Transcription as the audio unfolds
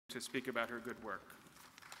to speak about her good work.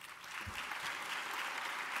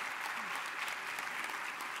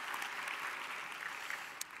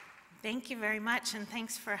 Thank you very much, and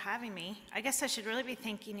thanks for having me. I guess I should really be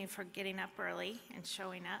thanking you for getting up early and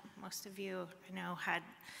showing up. Most of you, I know, had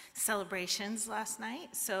celebrations last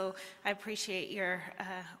night, so I appreciate your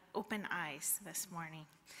open eyes this morning.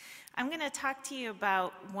 I'm going to talk to you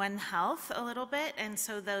about One Health a little bit, and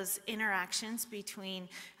so those interactions between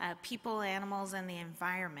people, animals, and the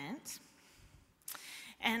environment.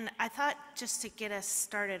 And I thought, just to get us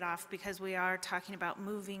started off, because we are talking about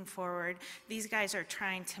moving forward, these guys are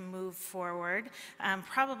trying to move forward,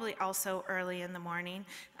 probably also early in the morning.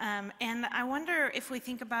 And I wonder if we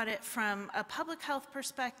think about it from a public health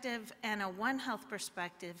perspective and a One Health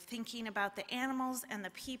perspective, thinking about the animals and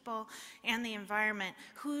the people and the environment,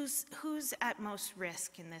 who's at most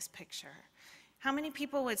risk in this picture? How many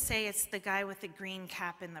people would say it's the guy with the green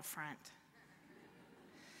cap in the front?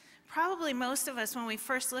 Probably most of us, when we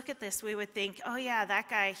first look at this, we would think, oh yeah, that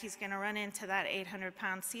guy, he's going to run into that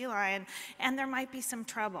 800-pound sea lion, and there might be some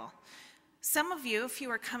trouble. Some of you, if you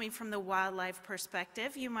are coming from the wildlife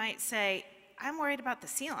perspective, you might say, I'm worried about the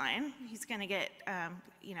sea lion. He's going to get,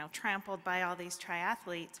 trampled by all these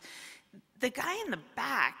triathletes. The guy in the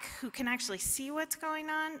back, who can actually see what's going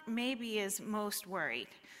on, maybe is most worried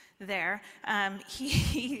there.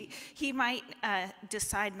 He might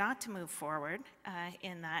decide not to move forward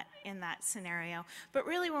in that scenario. But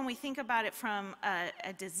really, when we think about it from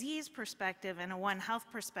a disease perspective and a One Health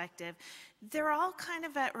perspective, they're all kind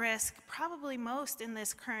of at risk, probably most in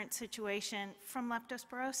this current situation, from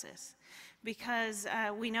leptospirosis. Because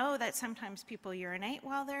we know that sometimes people urinate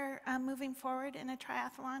while they're moving forward in a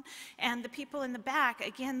triathlon. And the people in the back,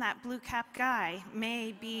 again, that blue cap guy,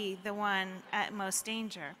 may be the one at most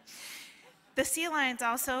danger. The sea lions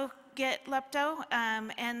also get lepto,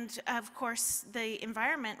 and of course the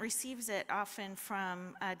environment receives it often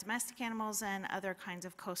from domestic animals and other kinds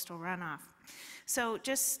of coastal runoff. So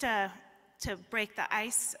just to break the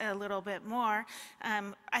ice a little bit more,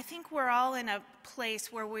 I think we're all in a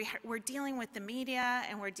place where we're dealing with the media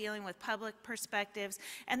and we're dealing with public perspectives,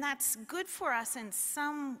 and that's good for us in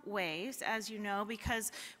some ways, as you know,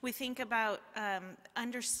 because we think about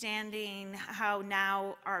understanding how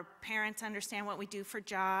now our parents understand what we do for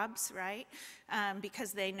jobs, right?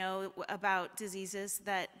 Because they know about diseases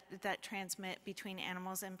that transmit between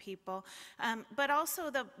animals and people. But also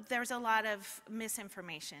there's a lot of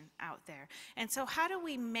misinformation out there. And so how do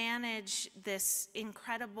we manage this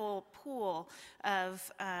incredible pool of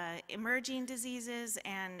emerging diseases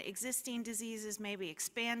and existing diseases, maybe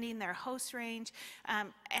expanding their host range,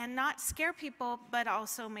 and not scare people, but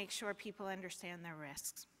also make sure people understand their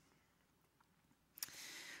risks?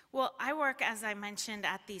 Well, I work, as I mentioned,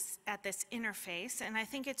 at this interface, and I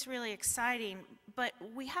think it's really exciting, but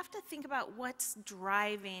we have to think about what's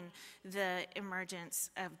driving the emergence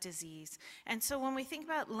of disease. And so when we think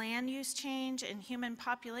about land use change and human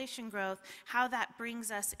population growth, how that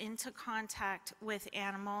brings us into contact with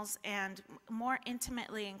animals and more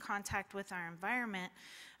intimately in contact with our environment,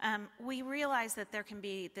 we realize that there can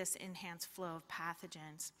be this enhanced flow of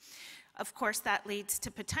pathogens. Of course, that leads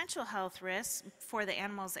to potential health risks for the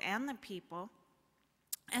animals and the people.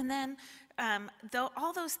 And then, though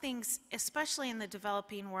all those things, especially in the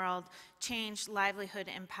developing world, change livelihood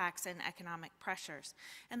impacts and economic pressures.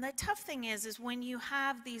 And the tough thing is when you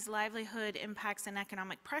have these livelihood impacts and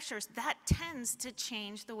economic pressures, that tends to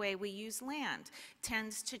change the way we use land,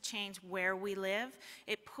 tends to change where we live.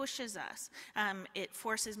 It pushes us. It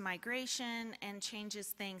forces migration and changes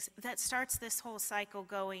things. That starts this whole cycle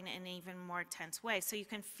going in an even more tense way. So you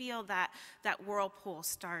can feel that whirlpool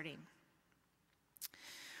starting.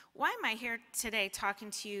 Why am I here today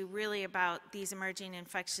talking to you really about these emerging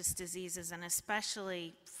infectious diseases, and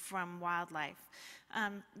especially from wildlife?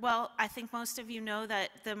 Well, I think most of you know that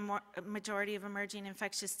the majority of emerging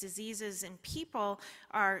infectious diseases in people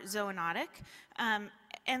are zoonotic, and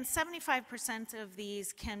 75% of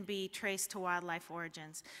these can be traced to wildlife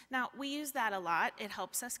origins. Now, we use that a lot. It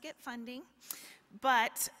helps us get funding,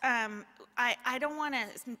 but I don't want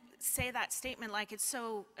to say that statement like it's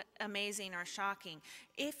so amazing or shocking.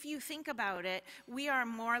 If you think about it, we are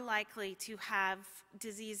more likely to have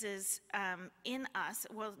diseases in us.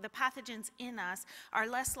 Well, the pathogens in us are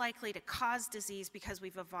less likely to cause disease because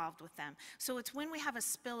we've evolved with them. So it's when we have a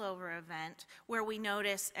spillover event where we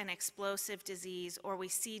notice an explosive disease or we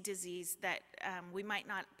see disease that we might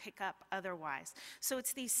not pick up otherwise. So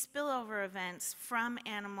it's these spillover events from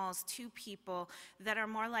animals to people that are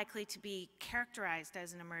more likely to be characterized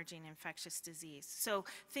as an emerging emerging infectious disease. So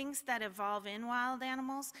things that evolve in wild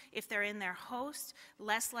animals, if they're in their host,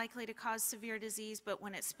 less likely to cause severe disease, but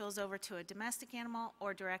when it spills over to a domestic animal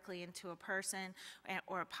or directly into a person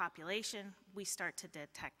or a population, we start to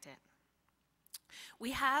detect it.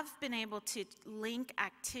 We have been able to link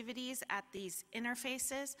activities at these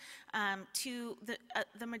interfaces to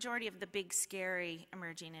the majority of the big, scary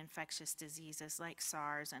emerging infectious diseases like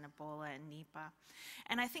SARS and Ebola and Nipah.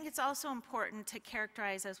 And I think it's also important to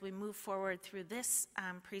characterize as we move forward through this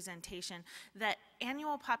presentation that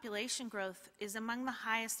annual population growth is among the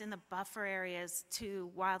highest in the buffer areas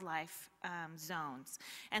to wildlife zones.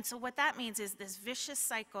 And so what that means is this vicious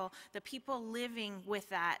cycle, the people living with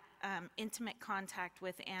that intimate contact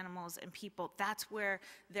with animals and people, that's where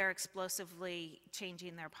they're explosively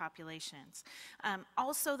changing their populations.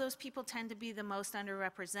 Also, those people tend to be the most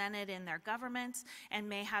underrepresented in their governments and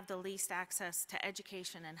may have the least access to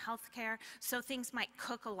education and health care, so things might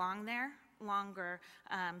cook along there longer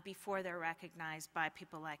before they're recognized by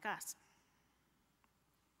people like us.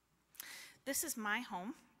 This is my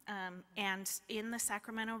home. And in the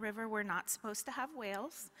Sacramento River, we're not supposed to have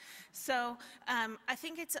whales. So I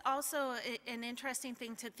think it's also an interesting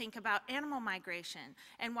thing to think about animal migration.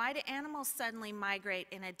 And why do animals suddenly migrate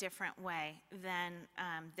in a different way than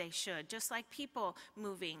they should? Just like people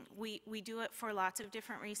moving, we do it for lots of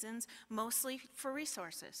different reasons, mostly for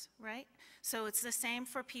resources, right? So it's the same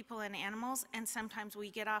for people and animals, and sometimes we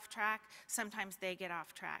get off track, sometimes they get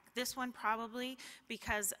off track. This one probably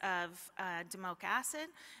because of domoic acid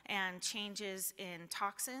and changes in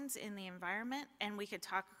toxins in the environment, and we could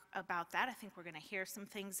talk about that. I think we're going to hear some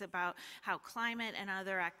things about how climate and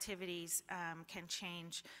other activities can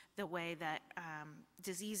change the way that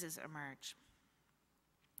diseases emerge.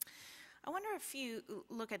 I wonder if you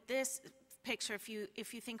look at this picture,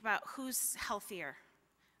 if you think about who's healthier,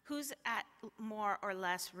 who's at more or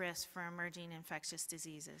less risk for emerging infectious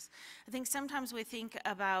diseases. I think sometimes we think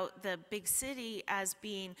about the big city as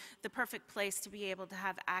being the perfect place to be able to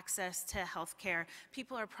have access to health care.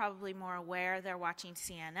 People are probably more aware. They're watching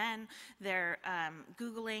CNN. They're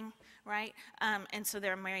Googling, right? And so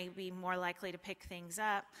they're maybe more likely to pick things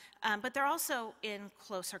up. But they're also in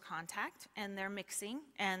closer contact, and they're mixing,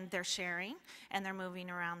 and they're sharing, and they're moving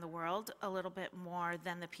around the world a little bit more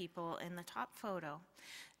than the people in the top photo.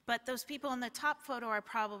 But those people in the top photo are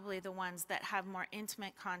probably the ones that have more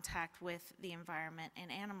intimate contact with the environment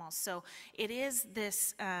and animals. So it is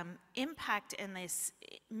this impact and this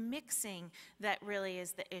mixing that really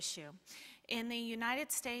is the issue. In the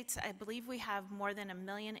United States, I believe we have more than 1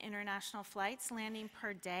 million international flights landing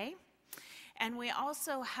per day. And we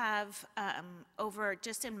also have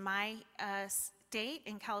just in my state,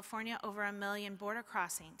 in California, over 1 million border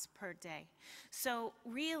crossings per day. So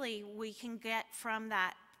really, we can get from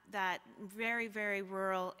that very, very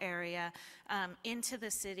rural area into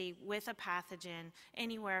the city with a pathogen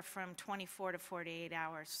anywhere from 24 to 48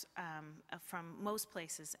 hours from most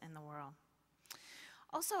places in the world.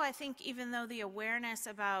 Also, I think even though the awareness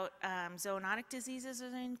about zoonotic diseases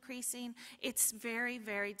is increasing, it's very,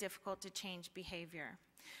 very difficult to change behavior.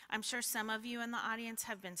 I'm sure some of you in the audience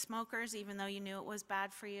have been smokers, even though you knew it was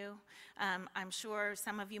bad for you. I'm sure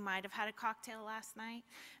some of you might have had a cocktail last night.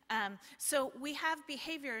 So we have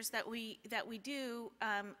behaviors that we do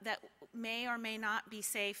that may or may not be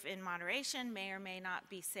safe in moderation, may or may not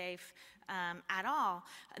be safe at all.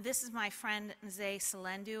 This is my friend Zay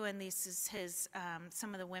Salendu, and this is his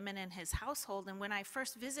some of the women in his household. And when I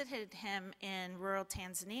first visited him in rural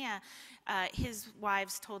Tanzania, his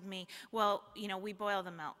wives told me, well, you know, we boil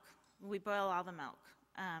the milk. We boil all the milk.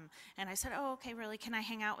 And I said, oh, okay, really, can I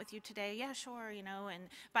hang out with you today? Yeah, sure, you know, and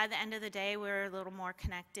by the end of the day, we were a little more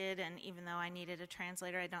connected, and even though I needed a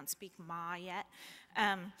translator, I don't speak Ma yet,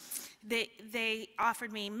 they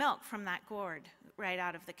offered me milk from that gourd right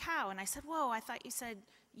out of the cow, and I said, whoa, I thought you said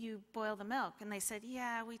you boil the milk, and they said,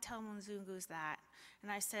 yeah, we tell Mzungus that,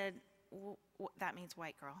 and I said, that means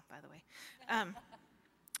white girl, by the way.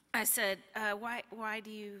 I said, why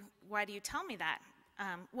do you tell me that?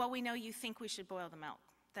 Well, we know you think we should boil the milk,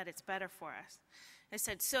 that it's better for us. I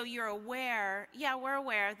said, so you're aware? Yeah, we're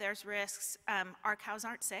aware there's risks. Our cows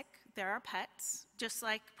aren't sick. They're our pets. Just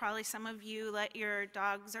like probably some of you let your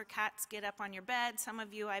dogs or cats get up on your bed. Some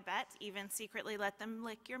of you, I bet, even secretly let them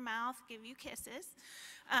lick your mouth, give you kisses,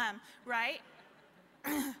 right?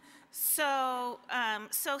 So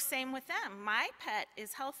same with them. My pet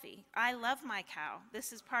is healthy. I love my cow.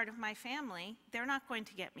 This is part of my family. They're not going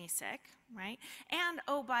to get me sick, right? And,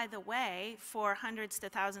 oh, by the way, for hundreds to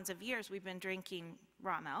thousands of years, we've been drinking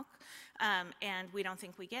raw milk, and we don't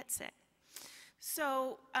think we get sick.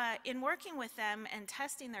 So in working with them and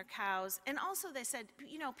testing their cows, and also they said,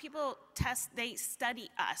 you know, people they study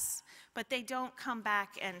us, but they don't come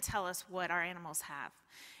back and tell us what our animals have.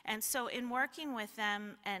 And so in working with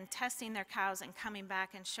them and testing their cows and coming back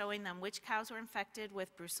and showing them which cows were infected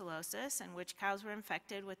with brucellosis and which cows were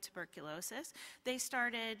infected with tuberculosis, they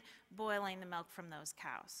started boiling the milk from those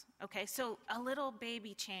cows. Okay, so a little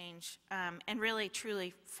baby change, and really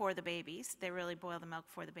truly for the babies. They really boil the milk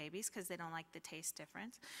for the babies because they don't like the taste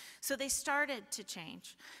difference. So they started to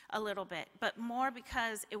change a little bit, but more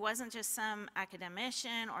because it wasn't just some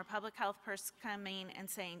academician or public health person coming and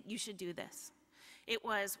saying, you should do this. It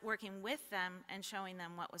was working with them and showing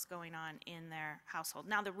them what was going on in their household.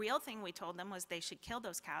 Now, the real thing we told them was they should kill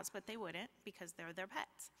those cows, but they wouldn't because they're their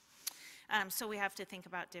pets. So we have to think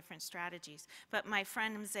about different strategies. But my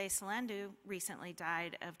friend Mzee Salendu recently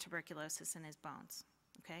died of tuberculosis in his bones.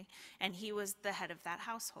 Okay? And he was the head of that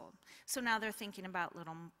household. So now they're thinking about a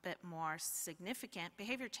little bit more significant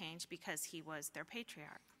behavior change because he was their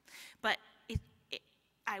patriarch. But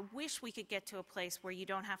I wish we could get to a place where you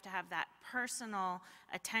don't have to have that personal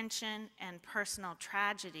attention and personal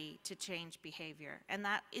tragedy to change behavior. And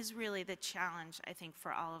that is really the challenge, I think,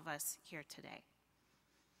 for all of us here today.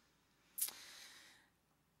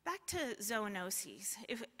 Back to zoonoses.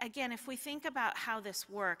 If we think about how this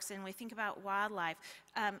works and we think about wildlife,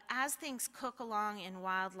 as things cook along in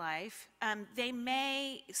wildlife, they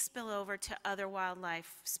may spill over to other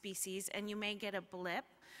wildlife species, and you may get a blip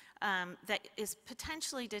that is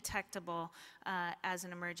potentially detectable as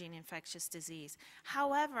an emerging infectious disease.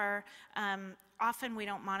 However, often we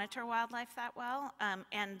don't monitor wildlife that well,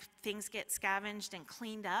 and things get scavenged and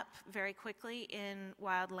cleaned up very quickly in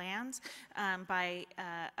wild lands by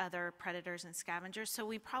other predators and scavengers. So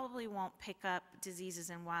we probably won't pick up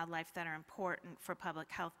diseases in wildlife that are important for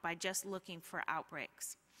public health by just looking for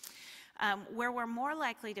outbreaks. Where we're more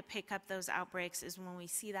likely to pick up those outbreaks is when we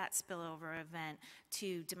see that spillover event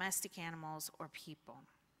to domestic animals or people.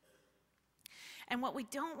 And what we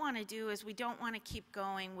don't want to do is we don't want to keep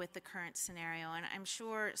going with the current scenario. And I'm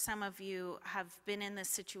sure some of you have been in this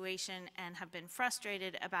situation and have been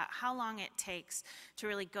frustrated about how long it takes to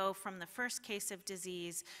really go from the first case of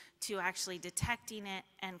disease to actually detecting it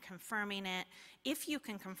and confirming it. If you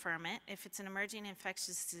can confirm it, if it's an emerging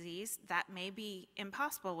infectious disease, that may be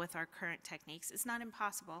impossible with our current techniques. It's not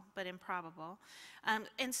impossible, but improbable.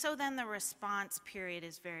 And so then the response period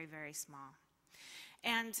is very, very small.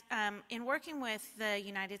 And in working with the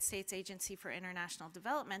United States Agency for International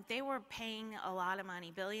Development, they were paying a lot of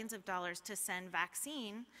money, billions of dollars, to send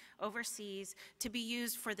vaccine overseas to be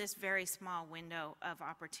used for this very small window of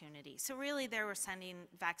opportunity. So really they were sending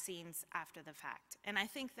vaccines after the fact. And I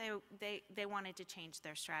think they wanted to change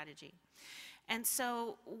their strategy. And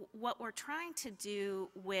so what we're trying to do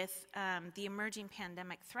with the Emerging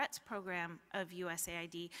Pandemic Threats Program of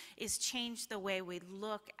USAID is change the way we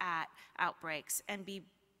look at outbreaks and be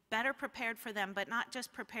better prepared for them, but not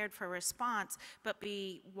just prepared for response, but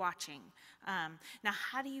be watching. Now,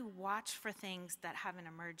 how do you watch for things that haven't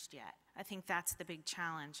emerged yet? I think that's the big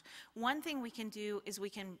challenge. One thing we can do is we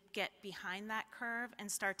can get behind that curve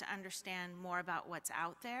and start to understand more about what's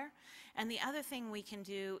out there. And the other thing we can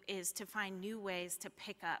do is to find new ways to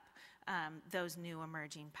pick up those new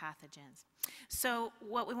emerging pathogens. So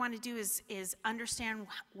what we want to do is understand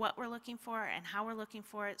what we're looking for and how we're looking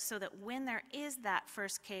for it so that when there is that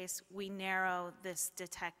first case, we narrow this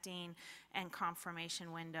detecting and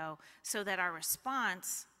confirmation window so that our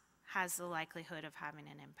response has the likelihood of having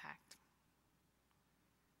an impact.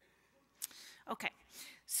 Okay,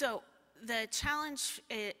 so the challenge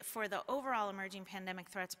for the overall Emerging Pandemic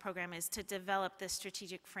Threats Program is to develop this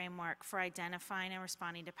strategic framework for identifying and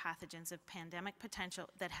responding to pathogens of pandemic potential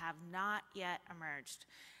that have not yet emerged.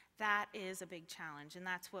 That is a big challenge, and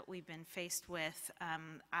that's what we've been faced with,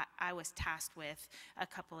 I was tasked with a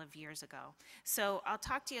couple of years ago. So I'll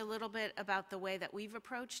talk to you a little bit about the way that we've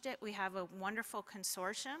approached it. We have a wonderful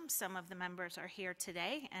consortium. Some of the members are here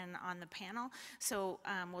today and on the panel, so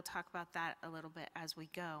we'll talk about that a little bit as we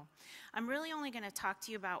go. I'm really only going to talk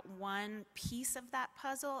to you about one piece of that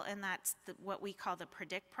puzzle, and that's what we call the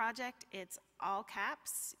PREDICT project. It's all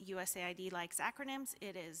caps. USAID likes acronyms.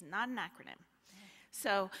 It is not an acronym.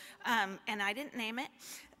 So, and I didn't name it,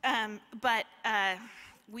 but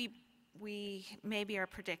we maybe are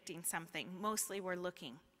predicting something. Mostly we're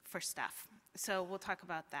looking for stuff. So we'll talk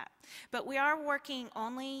about that. But we are working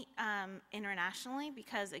only internationally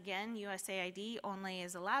because, again, USAID only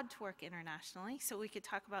is allowed to work internationally. So we could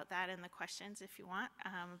talk about that in the questions if you want,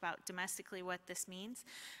 about domestically what this means.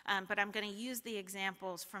 But I'm going to use the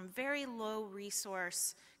examples from very low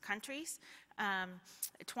resource countries,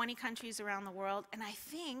 20 countries around the world. And I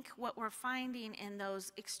think what we're finding in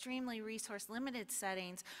those extremely resource limited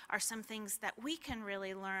settings are some things that we can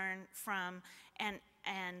really learn from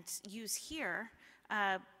and use here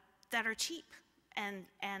that are cheap. And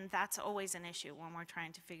that's always an issue when we're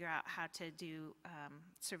trying to figure out how to do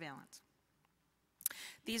surveillance.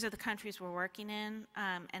 These are the countries we're working in,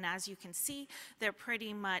 and as you can see, they're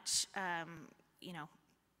pretty much, you know,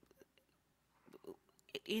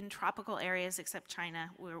 in tropical areas, except China.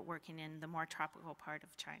 We're working in the more tropical part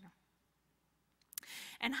of China.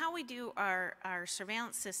 And how we do our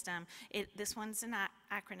surveillance system, this one's an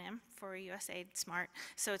acronym for USAID SMART.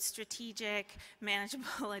 So it's strategic,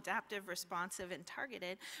 manageable, adaptive, responsive, and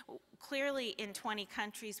targeted. Clearly, in 20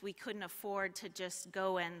 countries, we couldn't afford to just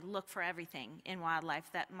go and look for everything in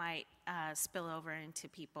wildlife that might spill over into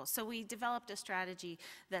people. So we developed a strategy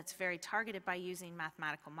that's very targeted by using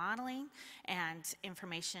mathematical modeling and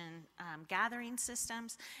information gathering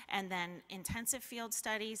systems, and then intensive field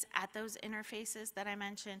studies at those interfaces that I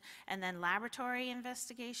mentioned, and then laboratory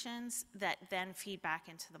investigations that then feed back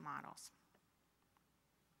into the models.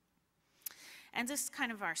 And this is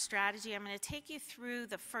kind of our strategy. I'm going to take you through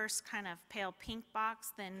the first kind of pale pink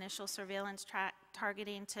box, the initial surveillance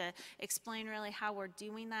targeting, to explain really how we're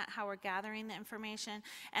doing that, how we're gathering the information.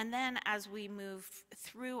 And then as we move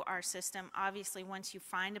through our system, obviously once you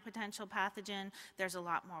find a potential pathogen, there's a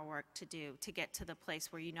lot more work to do to get to the place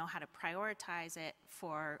where you know how to prioritize it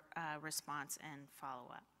for response and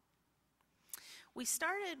follow-up. We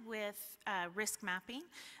started with risk mapping.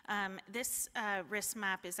 This risk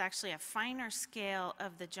map is actually a finer scale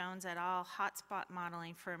of the Jones et al. Hotspot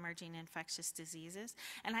modeling for emerging infectious diseases.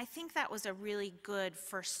 And I think that was a really good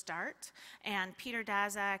first start. And Peter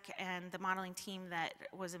Daszak and the modeling team that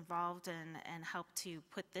was involved and helped to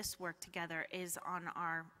put this work together is on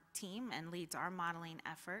our team and leads our modeling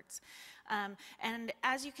efforts. And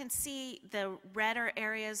as you can see, the redder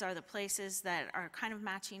areas are the places that are kind of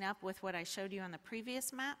matching up with what I showed you on the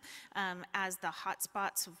previous map as the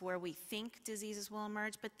hotspots of where we think diseases will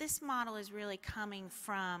emerge. But this model is really coming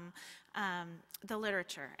from the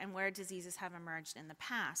literature and where diseases have emerged in the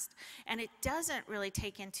past. And it doesn't really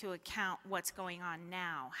take into account what's going on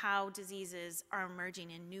now, how diseases are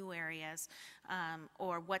emerging in new areas,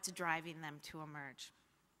 or what's driving them to emerge.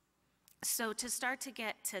 So to start to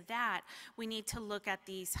get to that, we need to look at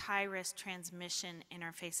these high-risk transmission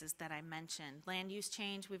interfaces that I mentioned. Land use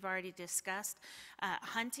change, we've already discussed.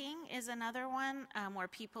 Hunting is another one where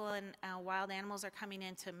people and wild animals are coming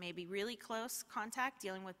into maybe really close contact,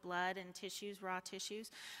 dealing with blood and tissues, raw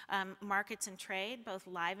tissues. Markets and trade, both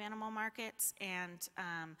live animal markets and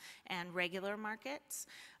regular markets.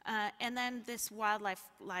 And then this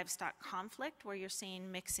wildlife-livestock conflict where you're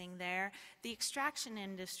seeing mixing there. The extraction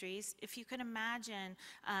industries, if you could imagine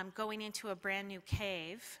going into a brand new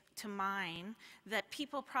cave to mine that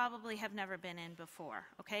people probably have never been in before,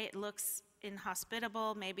 okay? It looks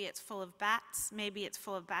inhospitable, maybe it's full of bats, maybe it's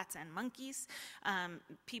full of bats and monkeys.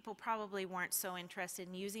 People probably weren't so interested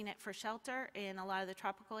in using it for shelter in a lot of the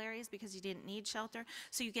tropical areas because you didn't need shelter.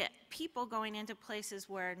 So you get people going into places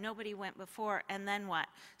where nobody went before, and then what?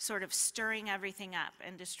 Sort of stirring everything up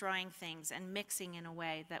and destroying things and mixing in a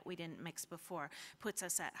way that we didn't mix before, puts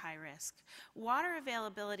us at high risk. Water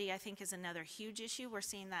availability, I think, is another huge issue. We're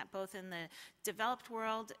seeing that both in the developed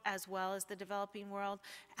world as well as the developing world.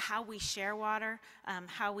 How we share water,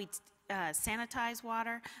 how we sanitize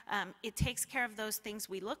water. It takes care of those things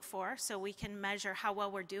we look for, so we can measure how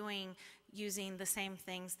well we're doing using the same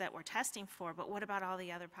things that we're testing for, but what about all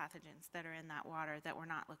the other pathogens that are in that water that we're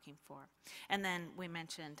not looking for? And then we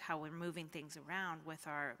mentioned how we're moving things around with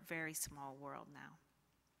our very small world now.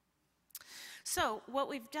 So what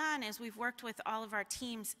we've done is we've worked with all of our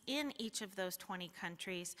teams in each of those 20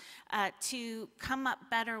 countries to come up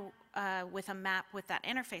better with a map with that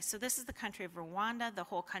interface. So this is the country of Rwanda. The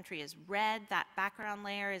whole country is red. That background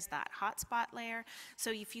layer is that hotspot layer.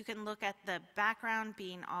 So if you can look at the background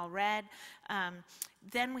being all red,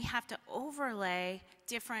 then we have to overlay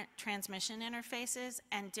different transmission interfaces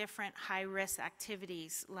and different high-risk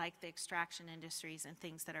activities like the extraction industries and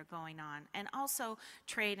things that are going on, and also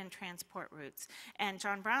trade and transport routes. And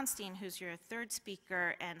John Brownstein, who's your third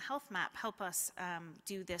speaker, and Health Map help us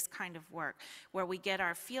do this kind of work, where we get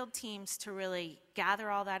our field teams to really gather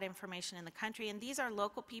all that information in the country, and these are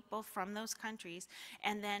local people from those countries,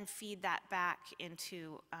 and then feed that back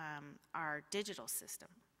into our digital system.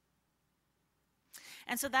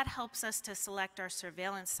 And so that helps us to select our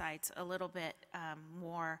surveillance sites a little bit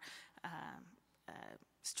more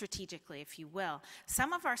strategically, if you will.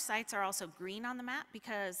 Some of our sites are also green on the map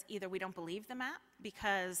because either we don't believe the map,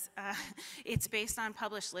 because it's based on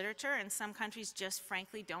published literature, and some countries just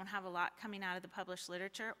frankly don't have a lot coming out of the published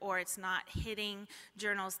literature, or it's not hitting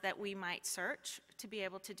journals that we might search to be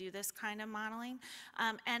able to do this kind of modeling.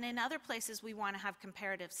 And in other places, we want to have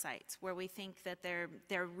comparative sites where we think that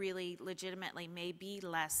there really legitimately may be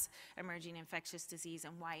less emerging infectious disease,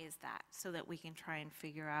 and why is that? So that we can try and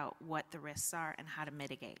figure out what the risks are and how to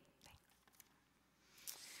mitigate.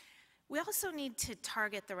 We also need to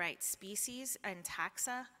target the right species and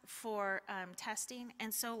taxa for testing,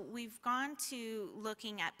 and so we've gone to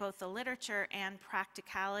looking at both the literature and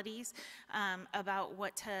practicalities about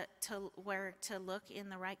where to look in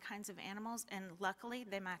the right kinds of animals, and luckily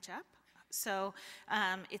they match up. So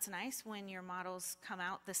it's nice when your models come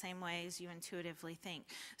out the same way as you intuitively think.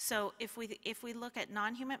 So if we look at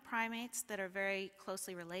non-human primates that are very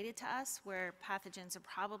closely related to us, where pathogens are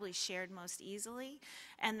probably shared most easily,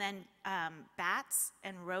 and then bats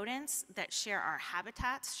and rodents that share our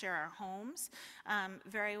habitats, share our homes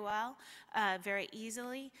very well, very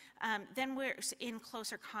easily, then we're in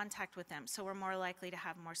closer contact with them, so we're more likely to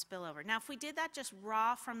have more spillover. Now, if we did that just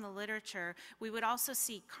raw from the literature, we would also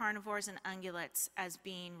see carnivores and ungulates as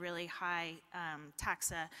being really high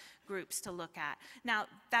taxa groups to look at. Now,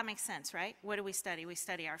 that makes sense, right? What do we study? We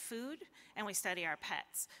study our food and we study our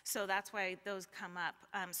pets. So that's why those come up.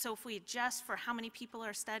 So if we adjust for how many people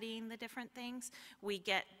are studying the different things, we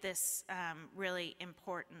get this really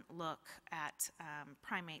important look at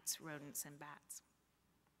primates, rodents, and bats.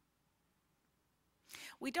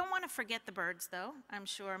 We don't want to forget the birds, though. I'm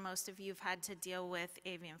sure most of you have had to deal with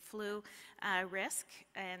avian flu risk,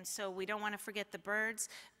 and so we don't want to forget the birds.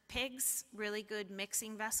 Pigs, really good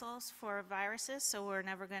mixing vessels for viruses, so we're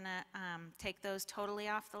never going to take those totally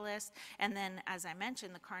off the list. And then, as I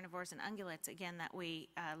mentioned, the carnivores and ungulates, again, that we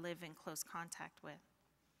live in close contact with.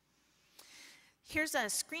 Here's a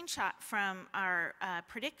screenshot from our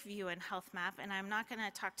Predict View and Health Map, and I'm not going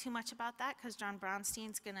to talk too much about that because John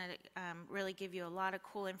Brownstein's going to really give you a lot of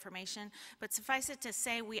cool information. But suffice it to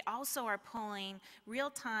say, we also are pulling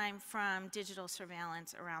real-time from digital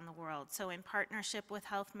surveillance around the world. So in partnership with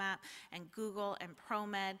Health Map and Google and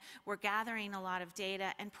ProMed, we're gathering a lot of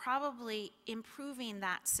data and probably improving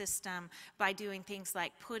that system by doing things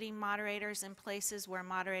like putting moderators in places where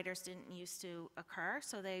moderators didn't used to occur,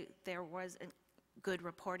 so there was good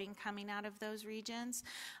reporting coming out of those regions.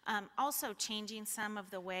 Also changing some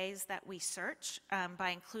of the ways that we search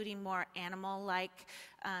by including more animal-like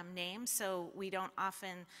names. So we don't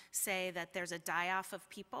often say that there's a die-off of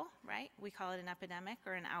people, right? We call it an epidemic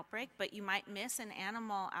or an outbreak, but you might miss an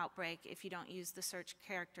animal outbreak if you don't use the search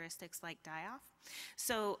characteristics like die-off.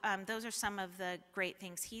 So those are some of the great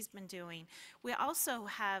things he's been doing. We also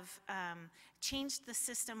have changed the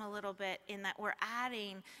system a little bit in that we're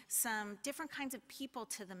adding some different kinds of people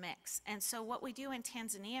to the mix. And so what we do in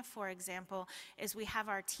Tanzania, for example, is we have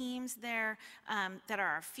our teams there that are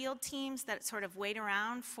our field teams that sort of wait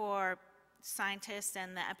around for scientists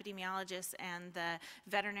and the epidemiologists and the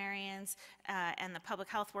veterinarians and the public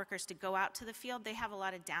health workers to go out to the field. They have a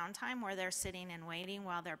lot of downtime where they're sitting and waiting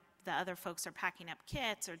while the other folks are packing up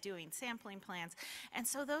kits or doing sampling plans. And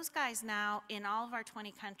so those guys now, in all of our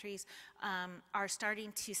 20 countries, are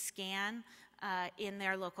starting to scan in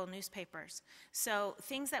their local newspapers. So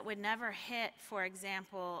things that would never hit, for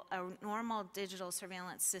example, a normal digital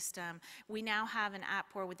surveillance system, we now have an app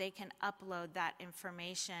where they can upload that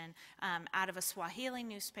information out of a Swahili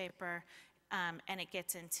newspaper, and it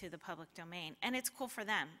gets into the public domain. And it's cool for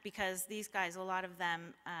them because these guys, a lot of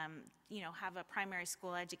them, have a primary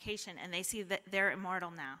school education, and they see that they're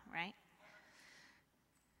immortal now, right?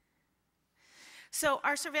 So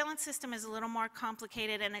our surveillance system is a little more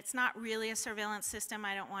complicated, and it's not really a surveillance system.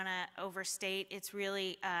 I don't want to overstate. It's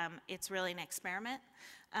really an experiment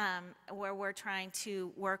where we're trying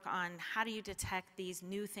to work on how do you detect these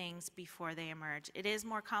new things before they emerge. It is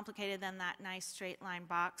more complicated than that nice straight line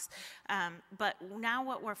box, but now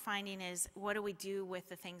what we're finding is what do we do with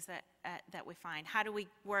the things that we find? How do we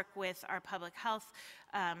work with our public health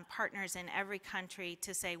partners in every country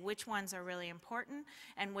to say which ones are really important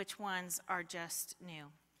and which ones are just new?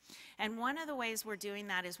 And one of the ways we're doing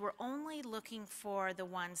that is we're only looking for the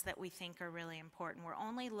ones that we think are really important. We're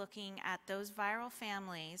only looking at those viral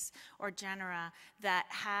families or genera that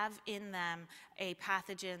have in them a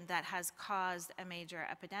pathogen that has caused a major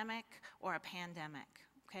epidemic or a pandemic.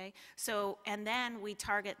 Okay, so, and then we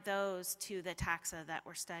target those to the taxa that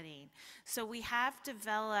we're studying. So we have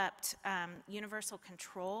developed universal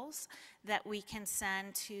controls that we can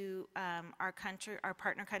send to our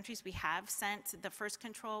partner countries. We have sent the first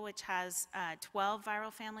control, which has 12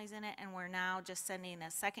 viral families in it, and we're now just sending a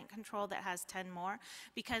second control that has 10 more,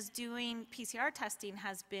 because doing PCR testing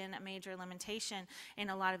has been a major limitation in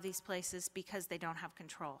a lot of these places because they don't have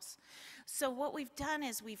controls. So what we've done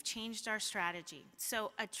is we've changed our strategy.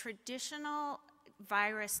 So a traditional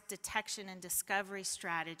virus detection and discovery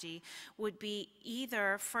strategy would be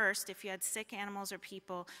either first, if you had sick animals or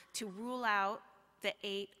people, to rule out the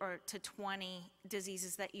 8 or to 20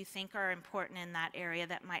 diseases that you think are important in that area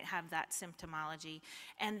that might have that symptomology.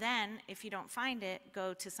 And then, if you don't find it,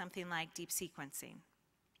 go to something like deep sequencing.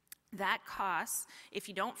 That costs, if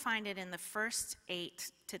you don't find it in the first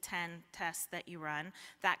 8 to 10 tests that you run,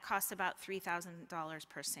 that costs about $3,000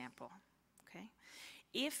 per sample, okay?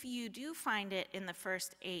 If you do find it in the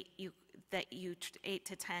first 8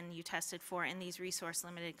 to 10 you tested for in these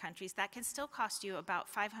resource-limited countries, that can still cost you about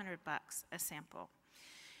 $500 a sample.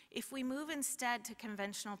 If we move instead to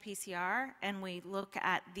conventional PCR and we look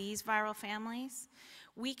at these viral families,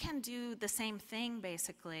 we can do the same thing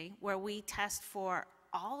basically, where we test for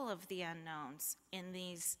all of the unknowns in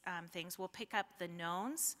these things. We'll pick up the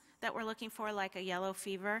knowns that we're looking for, like a yellow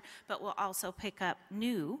fever, but we'll also pick up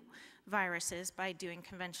new viruses by doing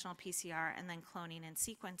conventional PCR and then cloning and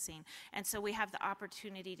sequencing. And so we have the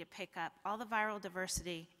opportunity to pick up all the viral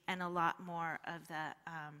diversity and a lot more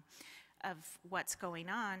of what's going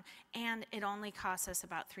on, and it only costs us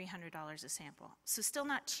about $300 a sample. So still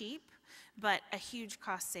not cheap, but a huge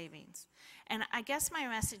cost savings. And I guess my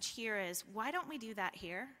message here is, why don't we do that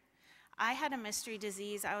here? I had a mystery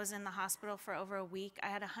disease. I was in the hospital for over a week. I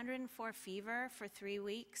had 104 fever for 3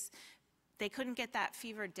 weeks. They couldn't get that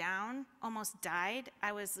fever down, almost died.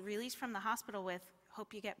 I was released from the hospital with,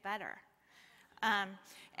 hope you get better.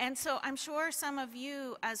 And so I'm sure some of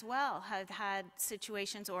you as well have had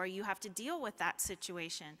situations, or you have to deal with that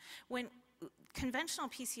situation. When conventional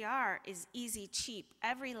PCR is easy, cheap,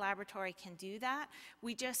 every laboratory can do that.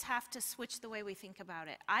 We just have to switch the way we think about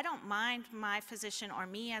it. I don't mind my physician or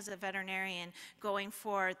me as a veterinarian going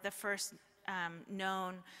for the first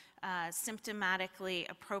known symptomatically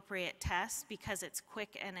appropriate test because it's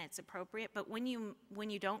quick and it's appropriate. But when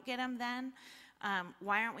you don't get them, then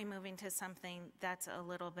why aren't we moving to something that's a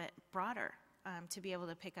little bit broader to be able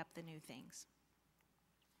to pick up the new things?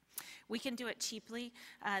 We can do it cheaply.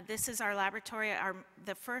 This is our laboratory,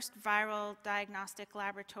 the first viral diagnostic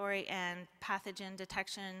laboratory and pathogen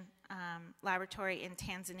detection laboratory in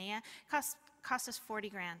Tanzania. Cost us 40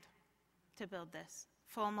 grand to build this.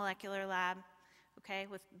 Full molecular lab, okay,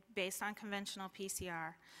 based on conventional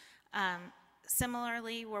PCR.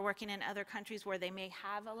 Similarly, we're working in other countries where they may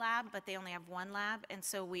have a lab, but they only have one lab, and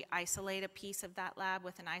so we isolate a piece of that lab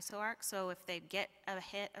with an IsoArc, so if they get a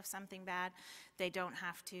hit of something bad, they don't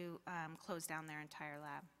have to close down their entire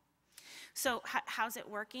lab. So how's it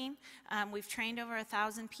working? We've trained over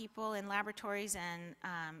 1,000 people in laboratories and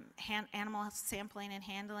animal sampling and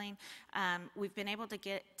handling. We've been able to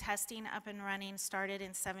get testing up and running, started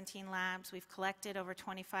in 17 labs. We've collected over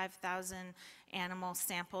 25,000 animal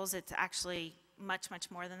samples. It's actually much, much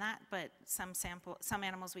more than that, but some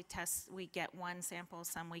animals we test, we get 1 sample,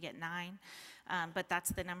 some we get 9, but that's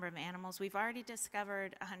the number of animals. We've already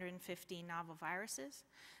discovered 150 novel viruses,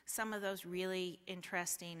 some of those really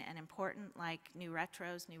interesting and important, like new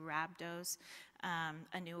retros, new rhabdos,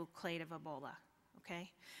 a new clade of Ebola, okay?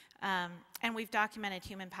 And we've documented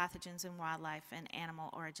human pathogens in wildlife and animal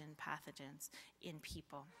origin pathogens in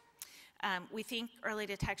people. We think early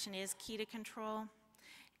detection is key to control.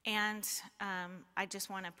 And I just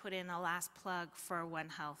want to put in a last plug for One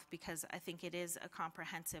Health, because I think it is a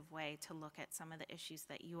comprehensive way to look at some of the issues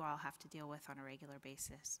that you all have to deal with on a regular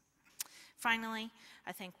basis. Finally,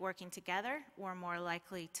 I think working together, we're more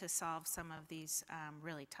likely to solve some of these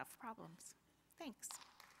really tough problems. Thanks.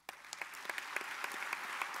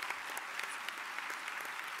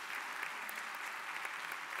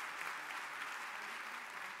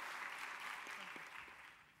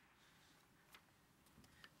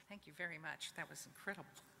 Thank you very much. That was incredible.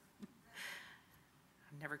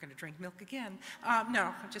 I'm never going to drink milk again.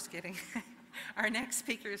 No, I'm just kidding. Our next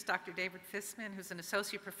speaker is Dr. David Fissman, who's an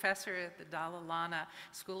associate professor at the Dalla Lana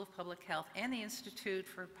School of Public Health and the Institute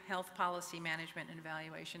for Health Policy Management and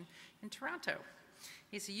Evaluation in Toronto.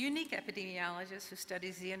 He's a unique epidemiologist who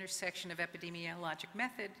studies the intersection of epidemiologic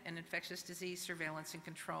method and infectious disease surveillance and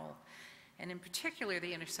control, and in particular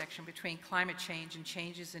the intersection between climate change and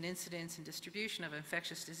changes in incidence and distribution of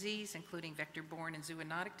infectious disease, including vector-borne and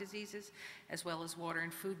zoonotic diseases, as well as water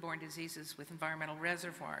and foodborne diseases with environmental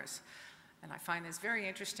reservoirs. And I find this very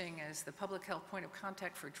interesting as the public health point of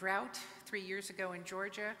contact for drought 3 years ago in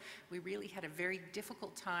Georgia. We really had a very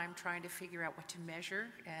difficult time trying to figure out what to measure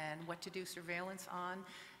and what to do surveillance on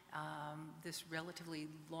this relatively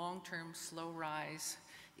long-term, slow rise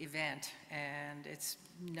event. And it's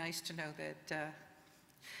nice to know that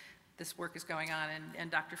this work is going on, and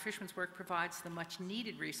Dr. Fishman's work provides the much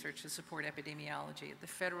needed research to support epidemiology at the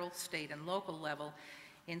federal, state, and local level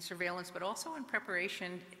in surveillance, but also in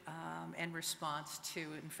preparation and response to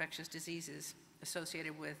infectious diseases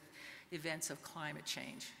associated with events of climate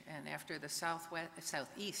change. And after the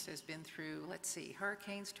Southeast has been through, let's see,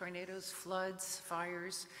 hurricanes, tornadoes, floods,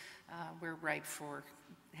 fires, we're ripe for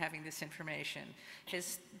having this information.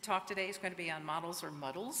 His talk today is going to be on models or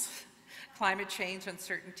muddles, climate change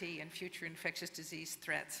uncertainty, and future infectious disease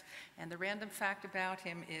threats. And the random fact about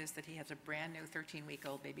him is that he has a brand new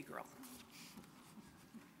 13-week-old baby girl.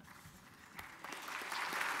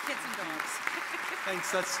 Kids and dogs.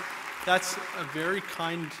 Thanks. That's a very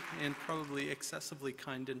kind and probably excessively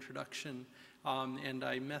kind introduction. And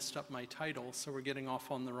I messed up my title, so we're getting off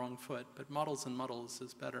on the wrong foot. But models and muddles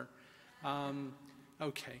is better.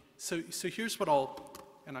 Okay. So here's what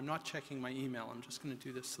and I'm not checking my email. I'm just going to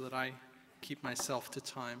do this so that I keep myself to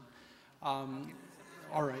time.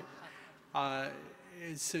 All right.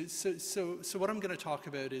 So what I'm going to talk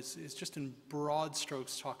about is just in broad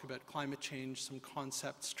strokes talk about climate change, some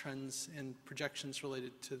concepts, trends, and projections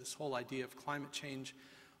related to this whole idea of climate change.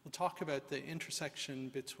 We'll talk about the intersection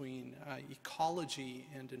between ecology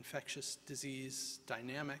and infectious disease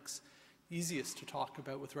dynamics, easiest to talk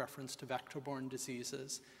about with reference to vector-borne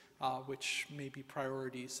diseases, which may be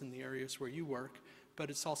priorities in the areas where you work. But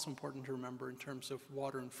it's also important to remember in terms of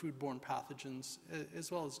water and foodborne pathogens, as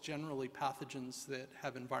well as generally pathogens that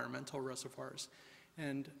have environmental reservoirs.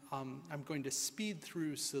 And I'm going to speed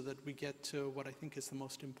through so that we get to what I think is the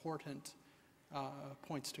most important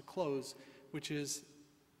points to close, which is,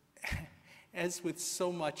 as with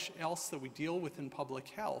so much else that we deal with in public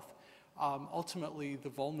health, ultimately the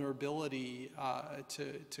vulnerability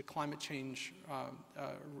to climate change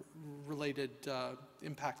related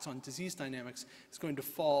impacts on disease dynamics is going to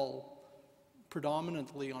fall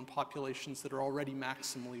predominantly on populations that are already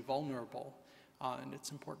maximally vulnerable, and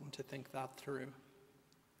it's important to think that through.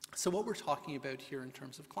 So what we're talking about here in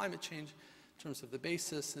terms of climate change, in terms of the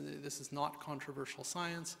basis, and this is not controversial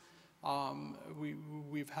science,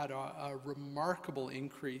 we've had a remarkable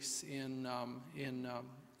increase in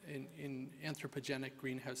anthropogenic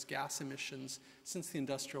greenhouse gas emissions since the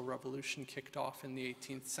Industrial Revolution kicked off in the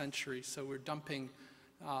 18th century. So we're dumping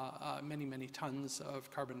many tons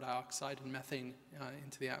of carbon dioxide and methane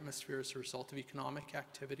into the atmosphere as a result of economic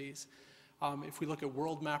activities. If we look at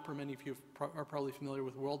World Mapper, many of you are probably familiar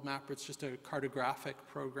with World Mapper. It's just a cartographic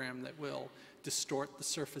program that will distort the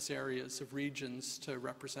surface areas of regions to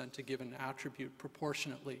represent a given attribute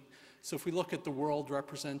proportionately. So if we look at the world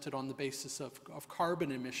represented on the basis of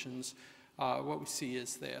carbon emissions, what we see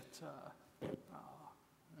is that, I'm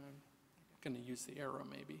going to use the arrow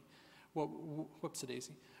maybe,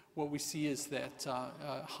 whoopsie-daisy. What we see is that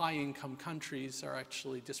high-income countries are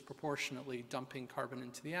actually disproportionately dumping carbon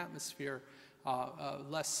into the atmosphere,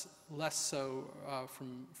 less so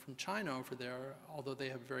from China over there, although they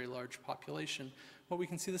have a very large population. What we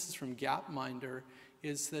can see, this is from Gapminder,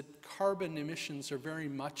 is that carbon emissions are very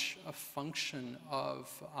much a function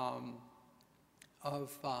of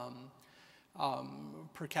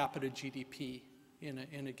per capita GDP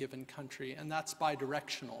in a given country, and that's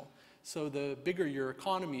bidirectional. So the bigger your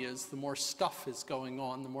economy is, the more stuff is going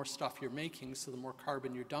on, the more stuff you're making, so the more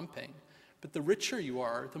carbon you're dumping. But the richer you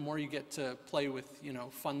are, the more you get to play with,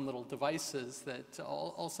 fun little devices that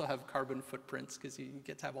also have carbon footprints, because you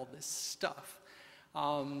get to have all this stuff.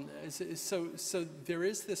 So there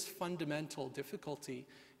is this fundamental difficulty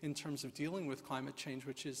in terms of dealing with climate change,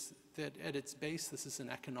 which is that at its base, this is an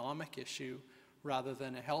economic issue rather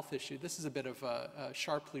than a health issue. This is a bit of a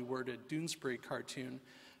sharply worded Doonesbury cartoon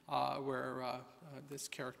where this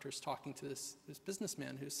character is talking to this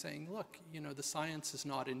businessman who's saying, look, the science is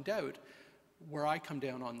not in doubt. Where I come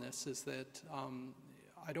down on this is that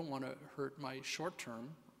I don't want to hurt my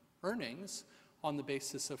short-term earnings on the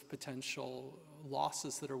basis of potential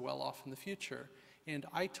losses that are well off in the future. And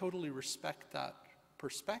I totally respect that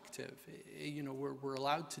perspective. We're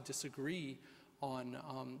allowed to disagree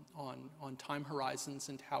on time horizons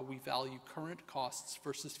and how we value current costs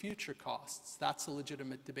versus future costs. That's a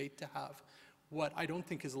legitimate debate to have. What I don't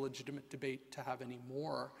think is a legitimate debate to have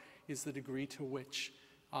anymore is the degree to which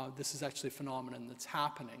this is actually a phenomenon that's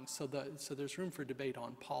happening. So there's room for debate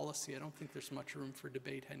on policy. I don't think there's much room for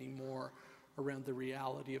debate anymore around the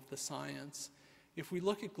reality of the science. If we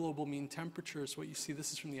look at global mean temperatures, what you see,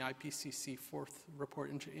 this is from the IPCC fourth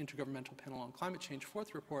report, Intergovernmental Panel on Climate Change,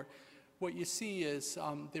 fourth report. What you see is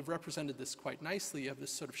they've represented this quite nicely. You have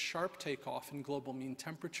this sort of sharp takeoff in global mean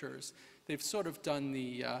temperatures. They've sort of done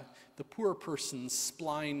the poor person's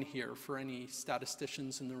spline here for any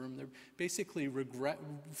statisticians in the room. They're basically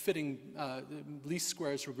fitting least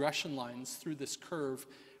squares regression lines through this curve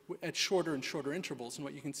at shorter and shorter intervals. And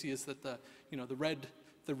what you can see is that the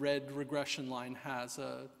red regression line has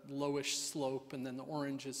a lowish slope, and then the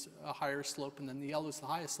orange is a higher slope, and then the yellow is the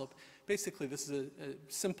highest slope. Basically, this is a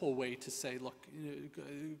simple way to say, look,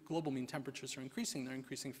 global mean temperatures are increasing. They're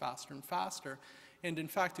increasing faster and faster. And in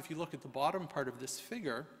fact, if you look at the bottom part of this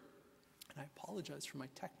figure, and I apologize for my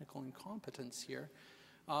technical incompetence here,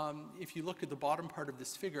 if you look at the bottom part of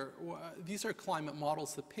this figure, these are climate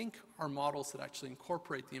models. The pink are models that actually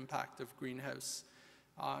incorporate the impact of greenhouse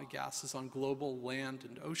gases on global land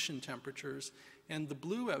and ocean temperatures, and the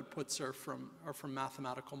blue outputs are from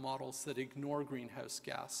mathematical models that ignore greenhouse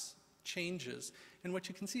gas changes. And what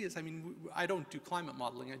you can see is, I mean, I don't do climate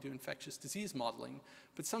modeling, I do infectious disease modeling,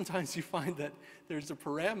 but sometimes you find that there's a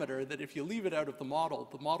parameter that if you leave it out of the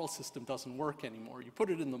model system doesn't work anymore. You put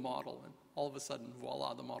it in the model and all of a sudden,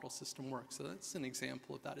 voila, the model system works. So that's an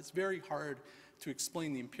example of that. It's very hard to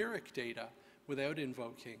explain the empiric data without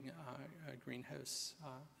invoking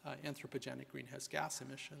anthropogenic greenhouse gas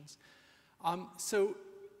emissions. So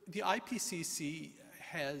the IPCC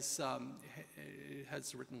has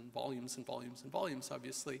written volumes and volumes and volumes,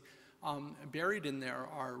 obviously. Buried in there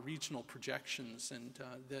are regional projections, and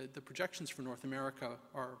the projections for North America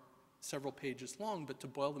are several pages long, but to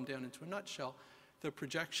boil them down into a nutshell, the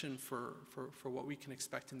projection for what we can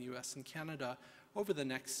expect in the US and Canada over the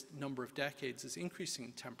next number of decades is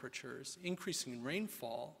increasing temperatures, increasing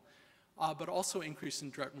rainfall, but also increase in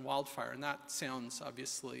drought and wildfire. And that sounds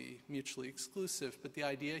obviously mutually exclusive, but the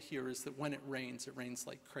idea here is that when it rains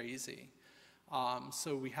like crazy.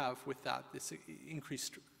 So we have with that this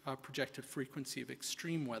increased projected frequency of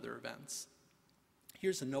extreme weather events.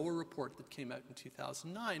 Here's a NOAA report that came out in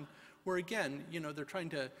 2009, where again, they're trying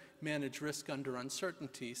to manage risk under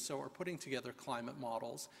uncertainty, so are putting together climate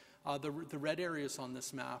models. The red areas on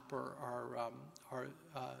this map are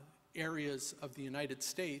areas of the United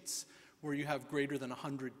States where you have greater than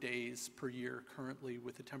 100 days per year currently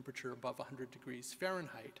with a temperature above 100 degrees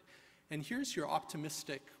Fahrenheit. And here's your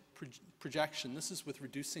optimistic projection. This is with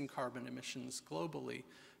reducing carbon emissions globally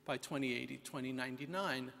by 2080,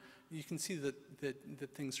 2099. You can see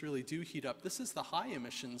that things really do heat up. This is the high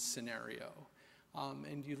emissions scenario.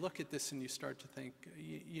 And you look at this and you start to think,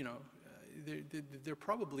 there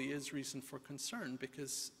probably is reason for concern,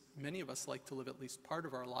 because many of us like to live at least part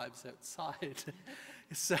of our lives outside.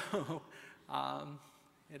 So,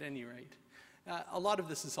 at any rate, a lot of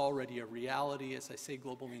this is already a reality. As I say,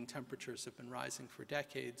 global mean temperatures have been rising for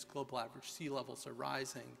decades. Global average sea levels are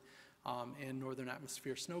rising, and northern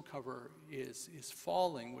atmosphere snow cover is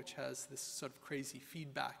falling, which has this sort of crazy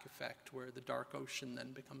feedback effect where the dark ocean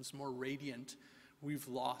then becomes more radiant. We've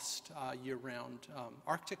lost year-round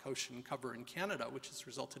Arctic Ocean cover in Canada, which has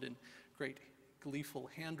resulted in great gleeful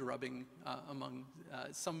hand-rubbing among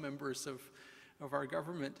some members of our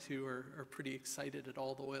government who are pretty excited at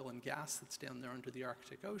all the oil and gas that's down there under the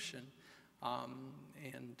Arctic Ocean,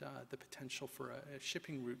 and the potential for a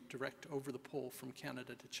shipping route direct over the pole from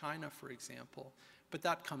Canada to China, for example. But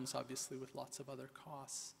that comes obviously with lots of other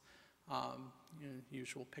costs.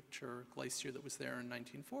 Usual picture, glacier that was there in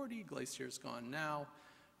 1940, glacier's gone now.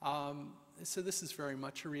 So this is very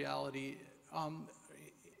much a reality.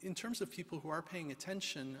 In terms of people who are paying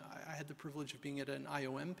attention, I had the privilege of being at an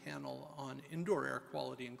IOM panel on indoor air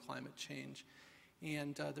quality and climate change.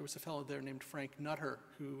 And there was a fellow there named Frank Nutter,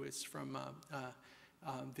 who is from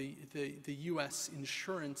the US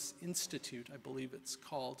Insurance Institute, I believe it's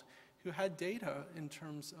called, who had data in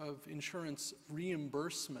terms of insurance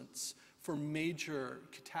reimbursements for major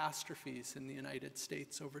catastrophes in the United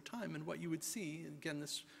States over time. And what you would see, again,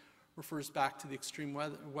 this refers back to the extreme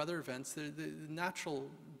weather events, the natural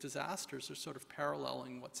disasters are sort of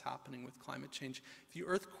paralleling what's happening with climate change. The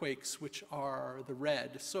earthquakes, which are the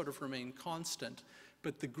red, sort of remain constant,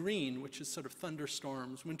 but the green, which is sort of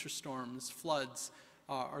thunderstorms, winter storms, floods,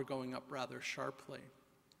 are going up rather sharply.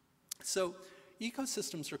 So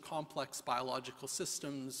ecosystems are complex biological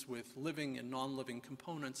systems with living and non-living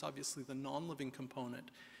components. Obviously, the non-living component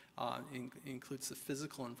includes the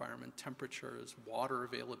physical environment, temperatures, water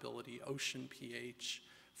availability, ocean pH,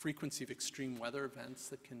 frequency of extreme weather events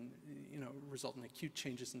that can, result in acute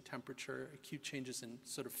changes in temperature, acute changes in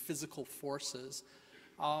sort of physical forces.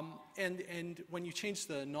 And when you change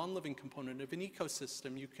the non-living component of an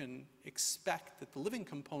ecosystem, you can expect that the living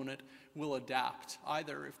component will adapt,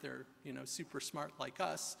 either if they're, super smart like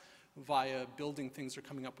us, via building things or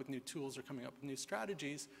coming up with new tools or coming up with new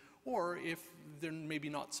strategies, or if they're maybe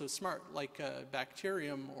not so smart, like a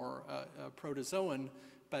bacterium or a protozoan,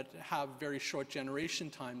 but have very short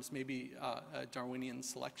generation times, maybe Darwinian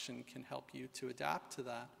selection can help you to adapt to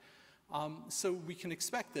that. So we can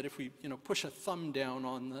expect that if we push a thumb down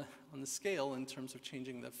on the scale in terms of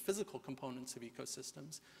changing the physical components of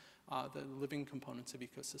ecosystems, the living components of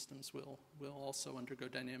ecosystems will also undergo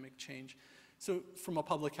dynamic change. So from a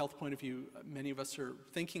public health point of view, many of us are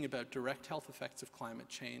thinking about direct health effects of climate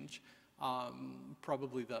change.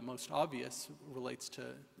 Probably the most obvious relates to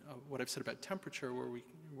what I've said about temperature, where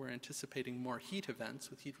we're anticipating more heat events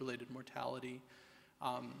with heat-related mortality,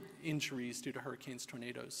 injuries due to hurricanes,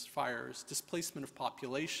 tornadoes, fires, displacement of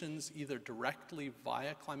populations, either directly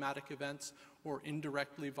via climatic events or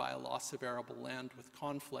indirectly via loss of arable land with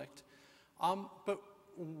conflict. But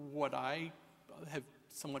what I have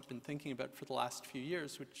somewhat been thinking about for the last few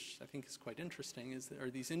years, which I think is quite interesting, are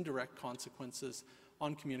these indirect consequences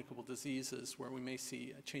on communicable diseases, where we may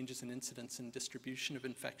see changes in incidence and distribution of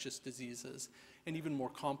infectious diseases, and even more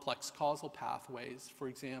complex causal pathways, for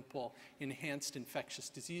example, enhanced infectious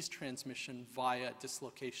disease transmission via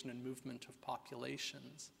dislocation and movement of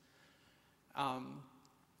populations.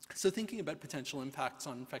 So thinking about potential impacts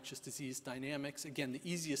on infectious disease dynamics, again, the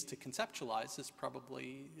easiest to conceptualize is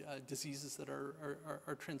probably diseases that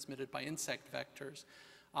are transmitted by insect vectors.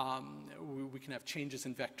 We can have changes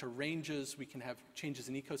in vector ranges. We can have changes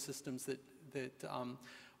in ecosystems that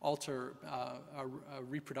alter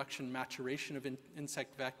reproduction, maturation of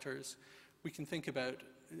insect vectors. We can think about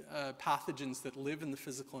pathogens that live in the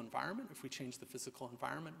physical environment. If we change the physical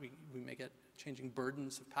environment, we may get changing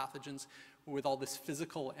burdens of pathogens. With all this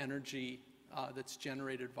physical energy that's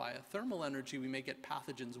generated via thermal energy, we may get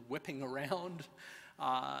pathogens whipping around.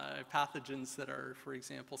 Pathogens that are, for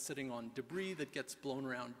example, sitting on debris that gets blown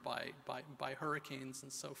around by hurricanes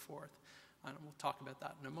and so forth. And we'll talk about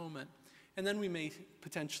that in a moment. And then we may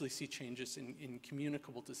potentially see changes in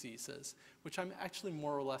communicable diseases, which I'm actually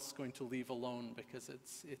more or less going to leave alone because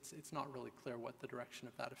it's not really clear what the direction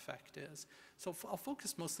of that effect is. So I'll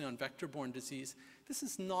focus mostly on vector-borne disease. This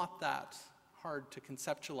is not that hard to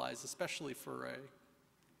conceptualize, especially for a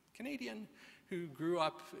Canadian who grew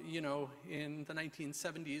up, in the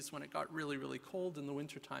 1970s when it got really, really cold in the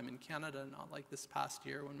wintertime in Canada, not like this past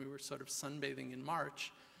year when we were sort of sunbathing in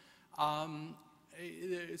March.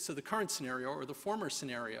 So the current scenario, or the former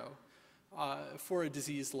scenario, for a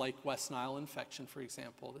disease like West Nile infection, for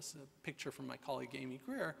example, this is a picture from my colleague Amy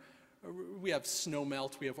Greer. We have snow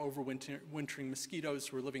melt, we have overwintering mosquitoes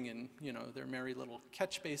who are living in, their merry little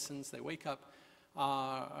catch basins. They wake up,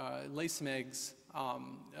 lay some eggs,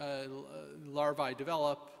 larvae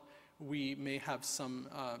develop. We may have some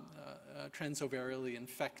transovarially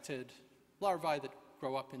infected larvae that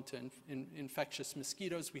grow up into infectious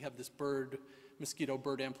mosquitoes. We have this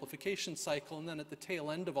mosquito-bird amplification cycle, and then at the tail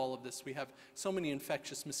end of all of this, we have so many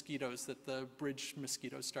infectious mosquitoes that the bridge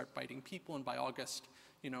mosquitoes start biting people, and by August,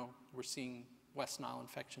 we're seeing West Nile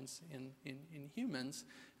infections in humans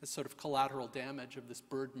as sort of collateral damage of this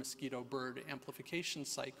mosquito-bird amplification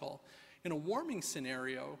cycle. In a warming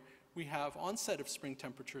scenario, we have onset of spring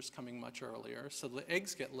temperatures coming much earlier, so the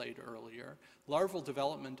eggs get laid earlier. Larval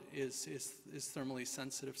development is thermally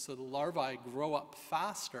sensitive, so the larvae grow up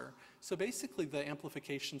faster. So basically the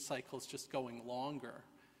amplification cycle is just going longer.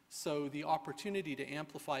 So the opportunity to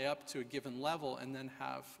amplify up to a given level and then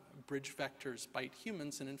have bridge vectors bite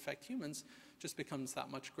humans and infect humans just becomes that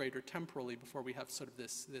much greater temporally before we have sort of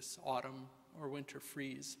this autumn or winter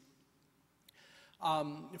freeze.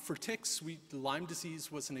 For ticks, Lyme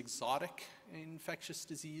disease was an exotic infectious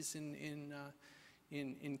disease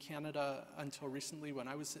in Canada until recently. When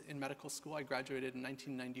I was in medical school, I graduated in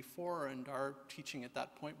 1994, and our teaching at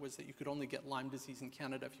that point was that you could only get Lyme disease in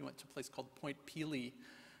Canada if you went to a place called Point Pelee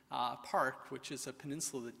Park, which is a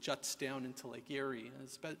peninsula that juts down into Lake Erie, and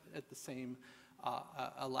it's at the same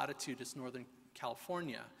latitude as Northern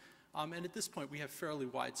California. And at this point, we have fairly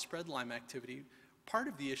widespread Lyme activity. Part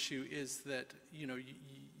of the issue is that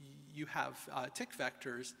you have tick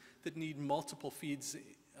vectors that need multiple feeds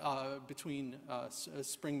between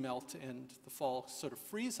spring melt and the fall sort of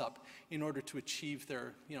freeze up in order to achieve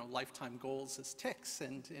their lifetime goals as ticks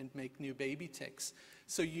and make new baby ticks.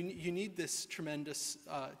 So you need this tremendous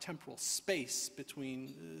temporal space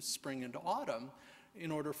between spring and autumn in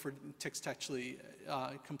order for ticks to actually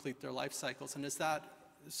complete their life cycles. And as that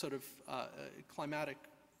sort of climatic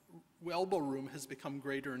elbow room has become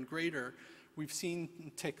greater and greater, we've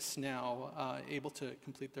seen ticks now able to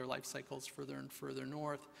complete their life cycles further and further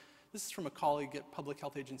north. This is from a colleague at Public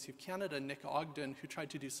Health Agency of Canada, Nick Ogden, who tried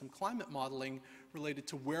to do some climate modeling related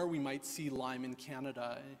to where we might see Lyme in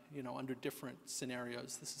Canada, under different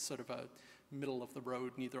scenarios. This is sort of a middle of the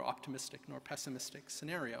road, neither optimistic nor pessimistic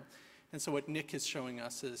scenario. And so what Nick is showing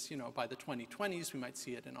us is, by the 2020s, we might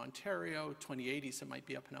see it in Ontario, 2080s, it might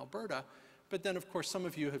be up in Alberta. But then, of course, some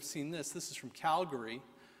of you have seen this. This is from Calgary,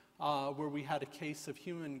 where we had a case of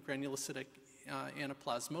human granulocytic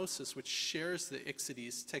anaplasmosis, which shares the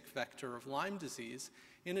Ixodes tick vector of Lyme disease,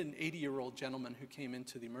 in an 80-year-old gentleman who came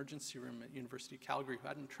into the emergency room at University of Calgary, who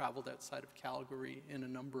hadn't traveled outside of Calgary in a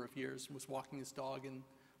number of years and was walking his dog in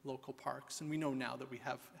local parks. And we know now that we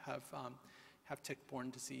have tick-borne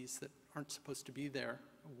disease that aren't supposed to be there,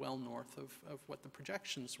 well north of what the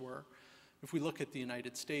projections were. If we look at the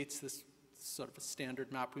United States, this is sort of a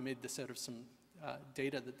standard map. We made this out of some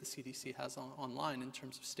data that the CDC has online in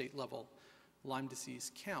terms of state-level Lyme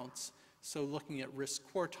disease counts. So looking at risk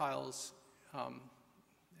quartiles,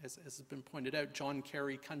 as has been pointed out, John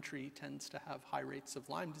Kerry country tends to have high rates of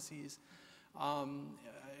Lyme disease.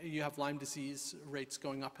 You have Lyme disease rates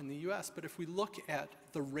going up in the US, but if we look at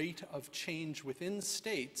the rate of change within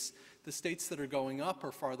states, the states that are going up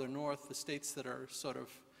are farther north, the states that are sort of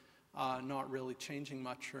not really changing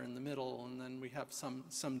much are in the middle, and then we have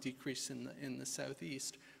some decrease in the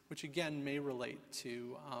southeast, which again may relate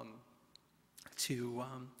to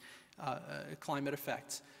climate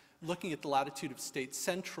effects. Looking at the latitude of state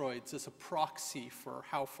centroids as a proxy for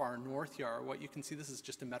how far north you are, what you can see, this is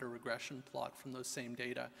just a meta-regression plot from those same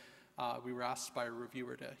data. We were asked by a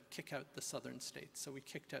reviewer to kick out the southern states. So we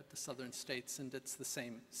kicked out the southern states, and it's the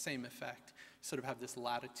same effect. You sort of have this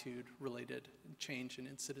latitude-related change in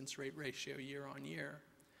incidence rate ratio year on year.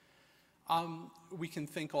 We can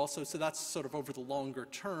think also, so that's sort of over the longer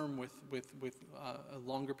term with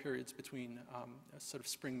longer periods between sort of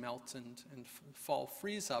spring melt and fall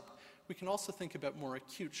freeze up. We can also think about more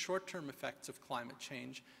acute short-term effects of climate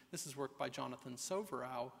change. This is work by Jonathan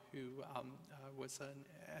Soverow, who was an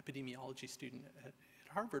epidemiology student at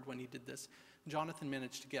Harvard when he did this. Jonathan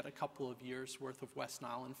managed to get a couple of years worth of West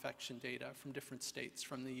Nile infection data from different states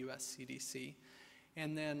from the US CDC,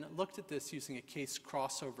 and then looked at this using a case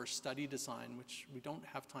crossover study design, which we don't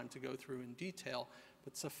have time to go through in detail,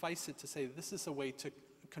 but suffice it to say this is a way to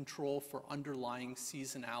control for underlying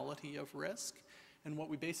seasonality of risk. And what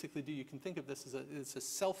we basically do, you can think of this as a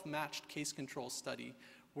self-matched case control study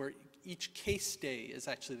where each case day is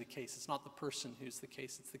actually the case. It's not the person who's the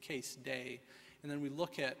case, it's the case day. And then we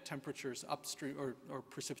look at temperatures upstream or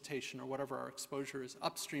precipitation or whatever our exposure is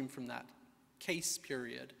upstream from that case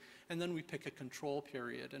period. And then we pick a control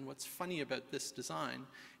period. And what's funny about this design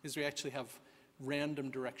is we actually have random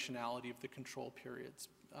directionality of the control periods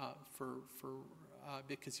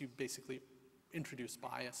because you basically introduce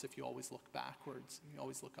bias if you always look backwards. You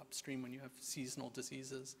always look upstream when you have seasonal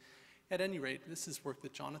diseases. At any rate, this is work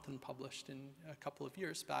that Jonathan published in a couple of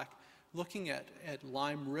years back, looking at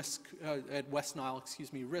Lyme risk, at West Nile,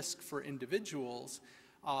 risk for individuals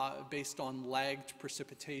based on lagged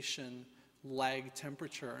precipitation, lagged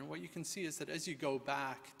temperature. And what you can see is that as you go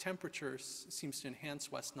back, temperature seems to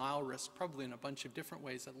enhance West Nile risk, probably in a bunch of different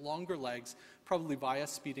ways. At longer legs, probably via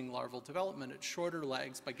speeding larval development. At shorter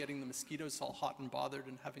legs, by getting the mosquitoes all hot and bothered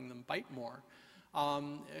and having them bite more.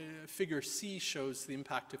 Figure C shows the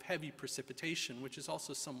impact of heavy precipitation, which is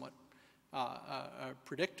also somewhat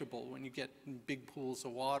predictable. When you get big pools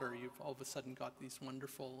of water, you've all of a sudden got these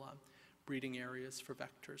wonderful breeding areas for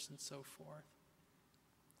vectors and so forth.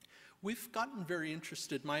 We've gotten very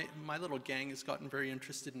interested, my little gang has gotten very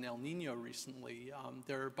interested in El Nino recently.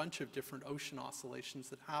 There are a bunch of different ocean oscillations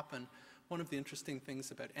that happen. One of the interesting things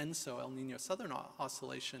about ENSO, El Nino Southern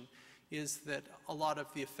Oscillation, is that a lot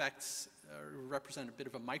of the effects represent a bit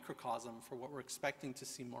of a microcosm for what we're expecting to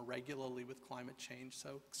see more regularly with climate change.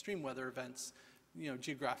 So extreme weather events,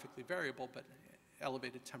 geographically variable, but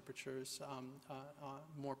elevated temperatures,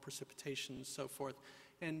 more precipitation, and so forth.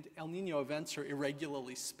 And El Nino events are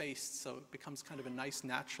irregularly spaced, so it becomes kind of a nice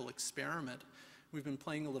natural experiment. We've been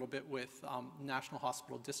playing a little bit with National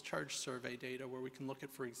Hospital Discharge Survey data, where we can look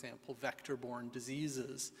at, for example, vector-borne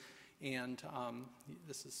diseases. And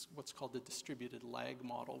this is what's called the distributed lag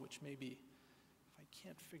model, which maybe, if I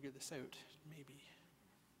can't figure this out, maybe.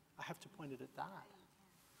 I have to point it at that.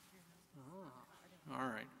 All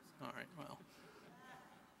right, well.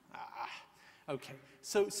 Okay,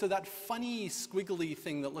 so that funny squiggly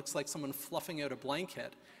thing that looks like someone fluffing out a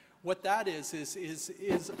blanket, what that is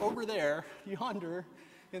over there, yonder,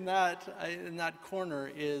 in that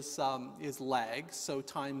corner is lag. So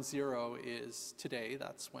time 0 is today.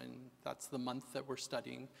 That's the month that we're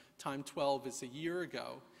studying. Time 12 is a year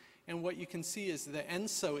ago. And what you can see is the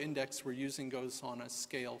ENSO index we're using goes on a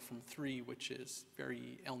scale from 3, which is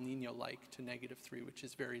very El Nino-like, to -3, which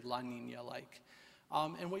is very La Nina-like.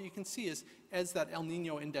 And what you can see is as that El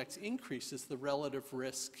Nino index increases, the relative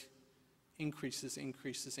risk increases.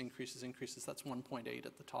 That's 1.8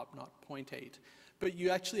 at the top, not 0.8. But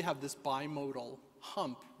you actually have this bimodal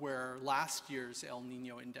hump where last year's El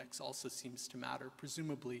Nino index also seems to matter,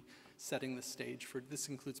 presumably setting the stage for, this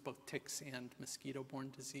includes both ticks and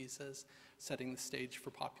mosquito-borne diseases, setting the stage for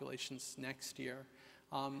populations next year.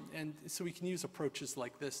 And so we can use approaches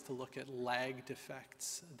like this to look at lagged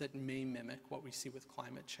effects that may mimic what we see with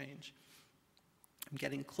climate change. I'm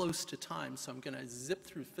getting close to time, so I'm going to zip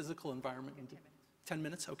through physical environment. 10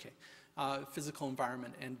 minutes? Okay. Physical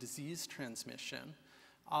environment and disease transmission.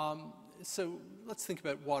 So let's think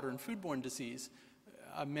about water and foodborne disease.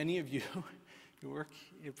 Many of you who work,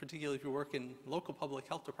 particularly if you work in local public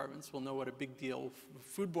health departments, will know what a big deal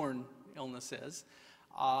foodborne illness is.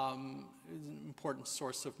 An important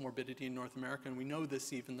source of morbidity in North America, and we know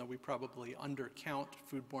this even though we probably undercount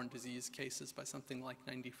foodborne disease cases by something like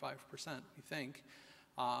 95%, we think.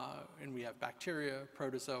 And we have bacteria,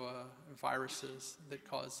 protozoa, viruses that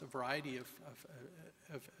cause a variety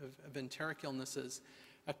of enteric illnesses.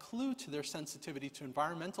 A clue to their sensitivity to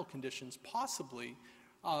environmental conditions possibly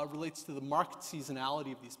relates to the marked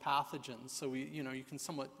seasonality of these pathogens. So you can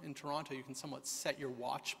somewhat, in Toronto, you can somewhat set your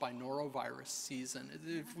watch by norovirus season.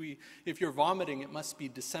 If you're vomiting, it must be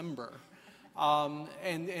December.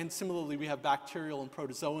 And similarly, we have bacterial and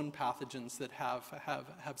protozoan pathogens that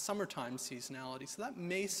have summertime seasonality. So that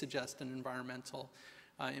may suggest an environmental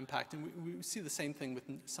impact. And we see the same thing with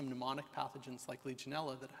some pneumonic pathogens like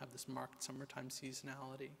Legionella that have this marked summertime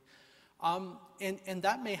seasonality. And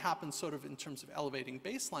that may happen sort of in terms of elevating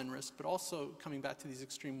baseline risk, but also coming back to these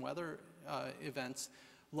extreme weather events,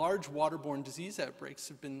 large waterborne disease outbreaks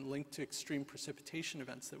have been linked to extreme precipitation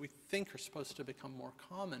events that we think are supposed to become more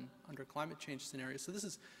common under climate change scenarios. So this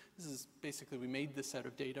is basically, we made this out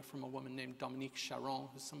of data from a woman named Dominique Charon,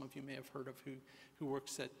 who some of you may have heard of, who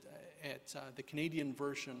works at the Canadian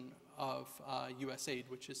version of USAID,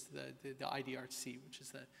 which is the IDRC, which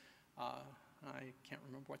is the I can't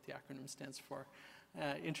remember what the acronym stands for,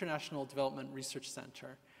 International Development Research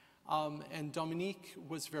Center. And Dominique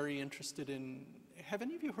was very interested in, have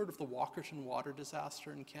any of you heard of the Walkerton water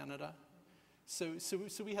disaster in Canada? So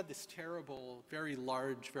we had this terrible, very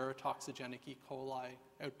large verotoxigenic E. coli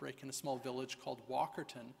outbreak in a small village called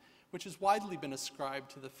Walkerton, which has widely been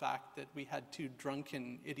ascribed to the fact that we had 2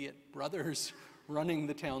 drunken idiot brothers running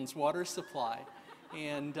the town's water supply.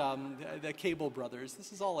 And the Cable brothers,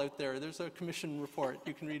 this is all out there. There's a commission report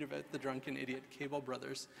you can read about the drunken idiot Cable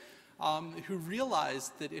brothers, who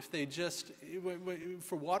realized that if they just,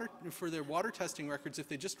 for their water testing records, if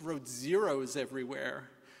they just wrote zeros everywhere,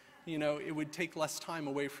 it would take less time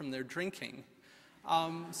away from their drinking.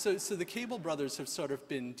 So the Cable brothers have sort of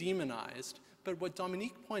been demonized. But what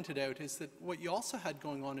Dominique pointed out is that what you also had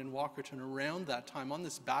going on in Walkerton around that time, on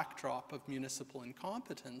this backdrop of municipal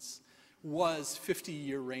incompetence, was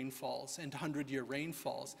 50-year rainfalls and 100-year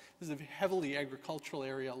rainfalls. This is a heavily agricultural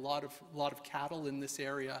area, a lot of cattle in this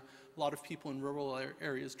area, a lot of people in rural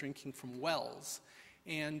areas drinking from wells.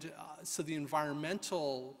 And so the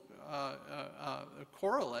environmental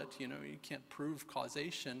correlate, you can't prove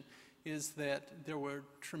causation, is that there were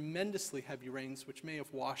tremendously heavy rains which may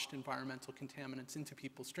have washed environmental contaminants into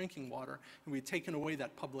people's drinking water, and we'd taken away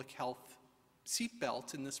that public health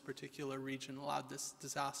seatbelt in this particular region, allowed this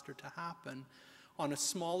disaster to happen. On a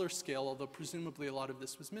smaller scale, although presumably a lot of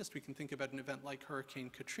this was missed, we can think about an event like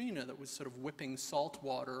Hurricane Katrina that was sort of whipping salt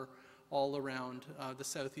water all around the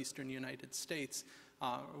southeastern United States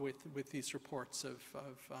with these reports of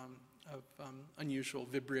unusual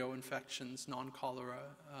Vibrio infections, non-cholera,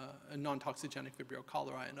 non-toxigenic Vibrio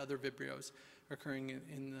cholerae, and other Vibrios occurring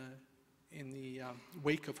in the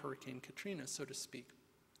wake of Hurricane Katrina, so to speak.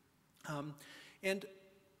 And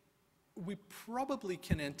we probably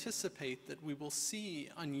can anticipate that we will see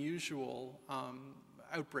unusual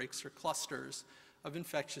outbreaks or clusters of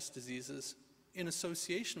infectious diseases in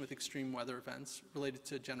association with extreme weather events related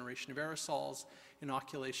to generation of aerosols,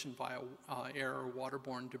 inoculation via air or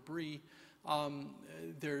waterborne debris,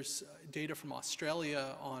 There's data from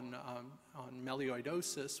Australia on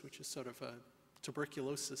melioidosis, which is sort of a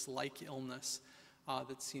tuberculosis-like illness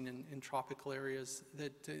that's seen in tropical areas.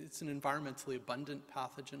 That it's an environmentally abundant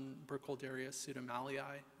pathogen, Burkholderia pseudomallii,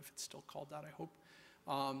 if it's still called that, I hope,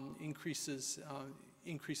 increases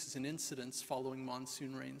in incidence following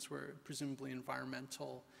monsoon rains, where presumably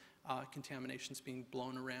environmental contaminations being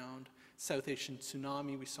blown around. South Asian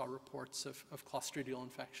tsunami, we saw reports of clostridial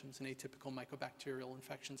infections and atypical mycobacterial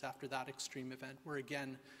infections after that extreme event, where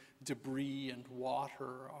again, debris and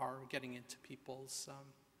water are getting into people's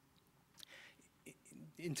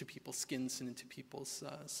skins and into people's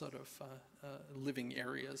living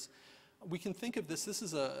areas. We can think of this. This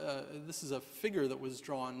is a figure that was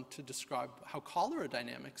drawn to describe how cholera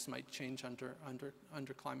dynamics might change under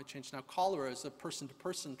climate change. Now, cholera is a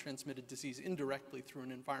person-to-person transmitted disease indirectly through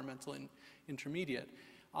an environmental intermediate.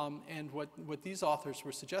 And what these authors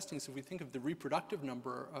were suggesting is, if we think of the reproductive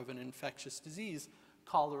number of an infectious disease,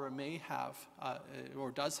 cholera may have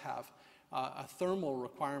or does have a thermal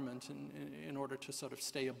requirement in order to sort of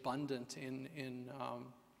stay abundant in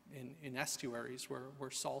estuaries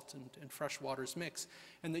where salt and fresh waters mix,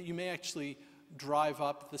 and that you may actually drive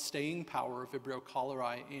up the staying power of Vibrio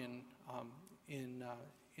cholerae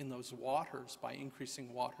in those waters by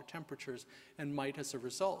increasing water temperatures, and might, as a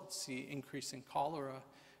result, see increasing cholera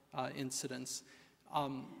incidence.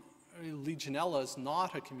 Legionella is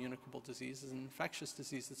not a communicable disease. It's an infectious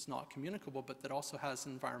disease that's not communicable, but that also has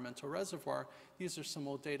an environmental reservoir. These are some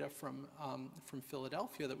old data from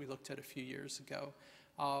Philadelphia that we looked at a few years ago,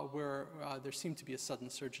 where there seemed to be a sudden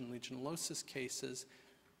surge in legionellosis cases.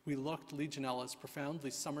 We looked, Legionella is profoundly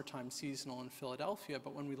summertime seasonal in Philadelphia,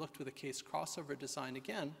 but when we looked with a case crossover design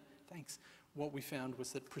again, what we found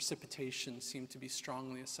was that precipitation seemed to be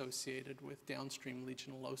strongly associated with downstream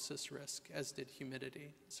legionellosis risk, as did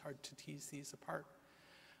humidity. It's hard to tease these apart.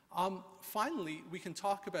 Finally, we can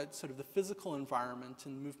talk about sort of the physical environment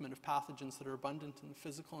and movement of pathogens that are abundant in the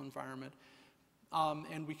physical environment.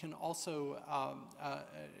 And we can also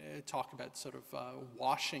talk about sort of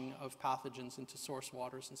washing of pathogens into source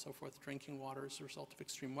waters and so forth, drinking water as a result of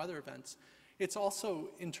extreme weather events. It's also,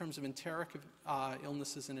 in terms of enteric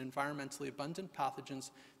illnesses and environmentally abundant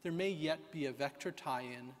pathogens, there may yet be a vector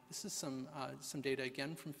tie-in. This is some data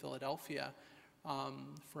again from Philadelphia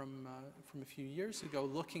from a few years ago,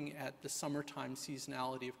 looking at the summertime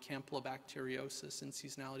seasonality of Campylobacteriosis and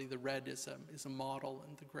seasonality. The red is a model,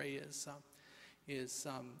 and the gray is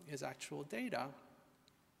actual data.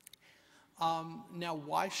 Now,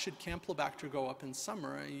 why should Campylobacter go up in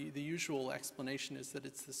summer? The usual explanation is that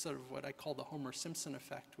it's the sort of what I call the Homer Simpson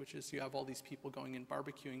effect, which is you have all these people going and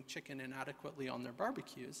barbecuing chicken inadequately on their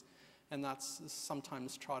barbecues, and that's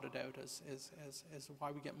sometimes trotted out as why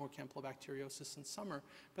we get more Campylobacteriosis in summer.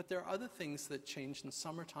 But there are other things that change in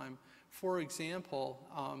summertime. For example,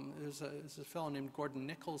 there's a fellow named Gordon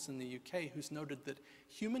Nichols in the UK who's noted that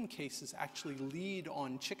human cases actually lead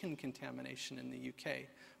on chicken contamination in the UK.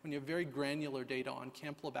 When you have very granular data on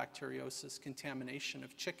Campylobacteriosis contamination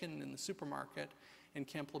of chicken in the supermarket and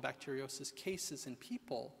Campylobacteriosis cases in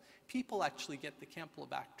people, people actually get the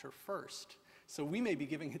Campylobacter first. So we may be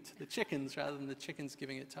giving it to the chickens rather than the chickens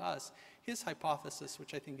giving it to us. His hypothesis,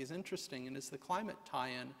 which I think is interesting and is the climate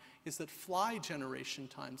tie-in, is that fly generation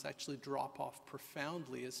times actually drop off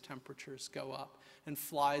profoundly as temperatures go up. And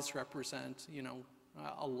flies represent,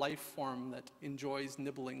 a life form that enjoys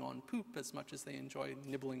nibbling on poop as much as they enjoy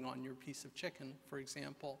nibbling on your piece of chicken, for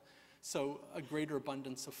example. So a greater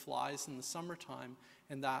abundance of flies in the summertime,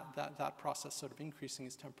 and that process sort of increasing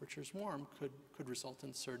as temperatures warm could result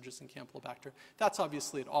in surges in Campylobacter. That's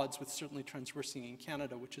obviously at odds with certainly trends we're seeing in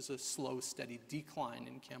Canada, which is a slow, steady decline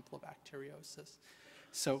in Campylobacteriosis.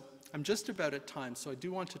 So I'm just about at time, so I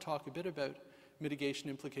do want to talk a bit about mitigation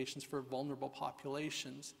implications for vulnerable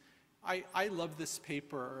populations. I love this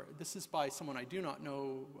paper. This is by someone I do not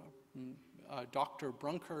know, Dr.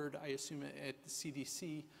 Brunkard, I assume at the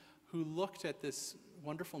CDC, who looked at this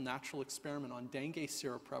wonderful natural experiment on dengue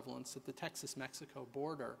seroprevalence at the Texas-Mexico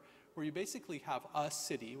border, where you basically have a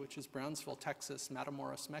city, which is Brownsville, Texas,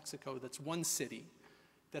 Matamoros, Mexico, that's one city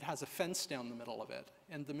that has a fence down the middle of it.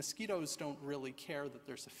 And the mosquitoes don't really care that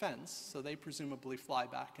there's a fence, so they presumably fly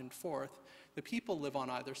back and forth. The people live on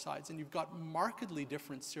either sides, and you've got markedly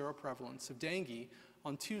different seroprevalence of dengue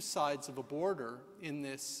on two sides of a border in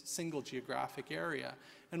this single geographic area.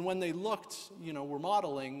 And when they looked, were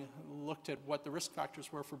modeling, looked at what the risk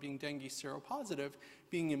factors were for being dengue seropositive,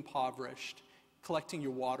 being impoverished, collecting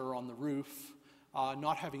your water on the roof,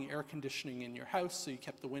 not having air conditioning in your house, so you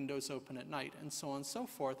kept the windows open at night, and so on and so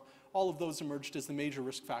forth. All of those emerged as the major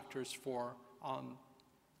risk factors for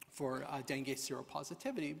dengue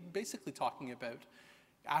seropositivity, basically talking about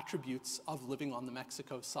attributes of living on the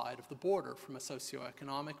Mexico side of the border from a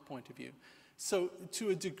socioeconomic point of view. So to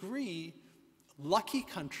a degree, lucky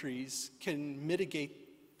countries can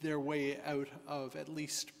mitigate their way out of at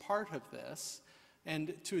least part of this.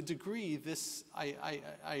 And to a degree, this, I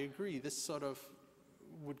agree, this sort of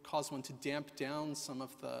would cause one to damp down some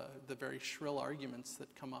of the very shrill arguments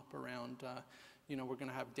that come up around, you know, we're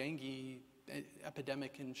going to have dengue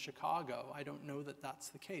epidemic in Chicago. I don't know that that's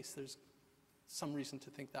the case. There's some reason to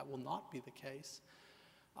think that will not be the case.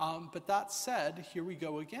 But that said, here we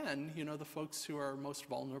go again. You know, the folks who are most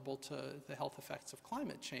vulnerable to the health effects of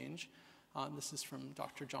climate change. This is from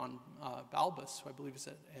Dr. John Balbus, who I believe is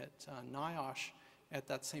at NIOSH, at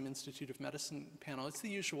that same Institute of Medicine panel. It's the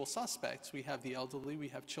usual suspects. We have the elderly, we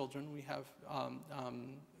have children, we have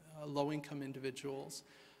low-income individuals,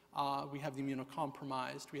 we have the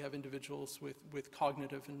immunocompromised, we have individuals with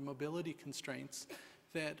cognitive and mobility constraints,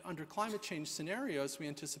 that under climate change scenarios, we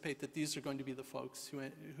anticipate that these are going to be the folks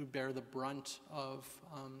who bear the brunt of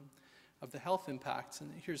the health impacts.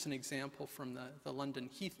 And here's an example from the London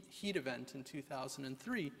heat event in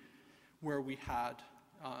 2003, where we had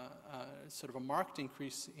sort of a marked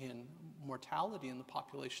increase in mortality in the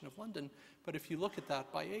population of London. But if you look at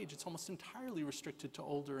that by age, it's almost entirely restricted to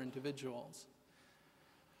older individuals.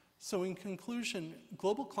 So in conclusion,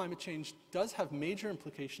 global climate change does have major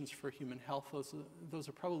implications for human health. Those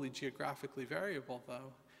are probably geographically variable,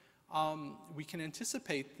 though. We can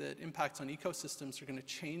anticipate that impacts on ecosystems are going to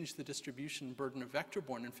change the distribution burden of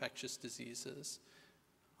vector-borne infectious diseases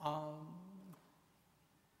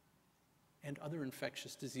and other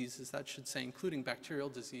infectious diseases, that should say, including bacterial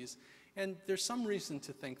disease. And there's some reason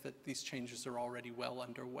to think that these changes are already well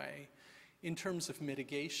underway. In terms of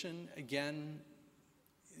mitigation, again,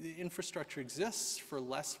 the infrastructure exists for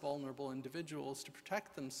less vulnerable individuals to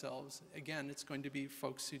protect themselves. Again, it's going to be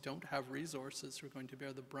folks who don't have resources who are going to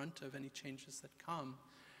bear the brunt of any changes that come.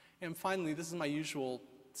 And finally, this is my usual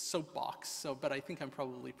soapbox, but I think I'm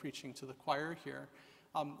probably preaching to the choir here.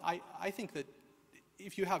 I think that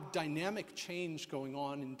if you have dynamic change going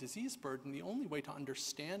on in disease burden, the only way to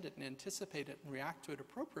understand it and anticipate it and react to it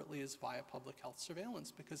appropriately is via public health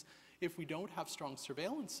surveillance, because if we don't have strong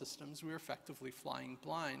surveillance systems, we're effectively flying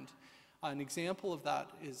blind. An example of that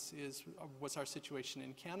was our situation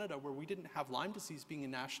in Canada, where we didn't have Lyme disease being a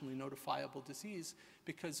nationally notifiable disease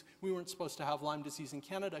because we weren't supposed to have Lyme disease in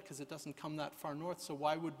Canada because it doesn't come that far north, so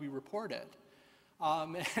why would we report it?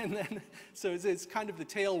 And then, so it's kind of the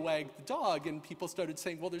tail wagged the dog, and people started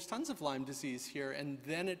saying, well, there's tons of Lyme disease here, and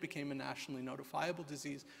then it became a nationally notifiable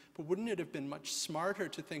disease. But wouldn't it have been much smarter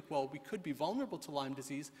to think, well, we could be vulnerable to Lyme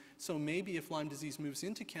disease, so maybe if Lyme disease moves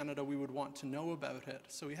into Canada, we would want to know about it.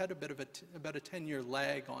 So we had a bit of about a 10-year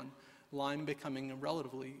lag on Lyme becoming a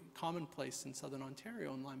relatively commonplace in southern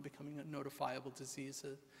Ontario, and Lyme becoming a notifiable disease.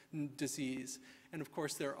 And of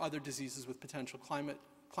course, there are other diseases with potential climate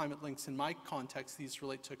links. In my context, these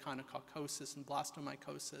relate to echinococosis and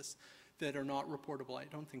blastomycosis that are not reportable, I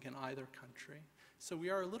don't think, in either country. So we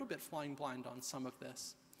are a little bit flying blind on some of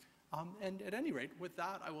this. And at any rate, with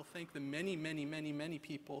that, I will thank the many, many, many, many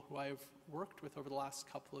people who I have worked with over the last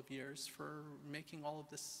couple of years for making all of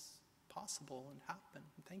this possible and happen.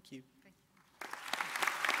 Thank you.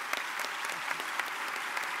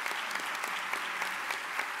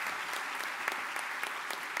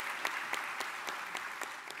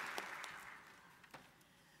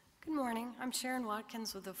 Good morning. I'm Sharon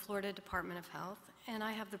Watkins with the Florida Department of Health, and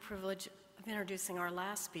I have the privilege of introducing our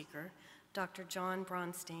last speaker, Dr. John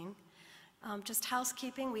Bronstein. Just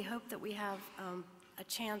housekeeping, we hope that we have a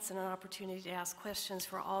chance and an opportunity to ask questions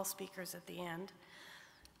for all speakers at the end.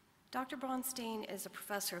 Dr. Bronstein is a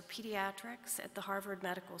professor of pediatrics at the Harvard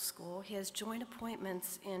Medical School. He has joint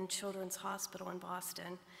appointments in Children's Hospital in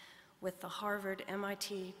Boston with the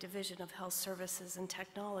Harvard-MIT Division of Health Services and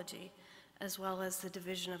Technology, as well as the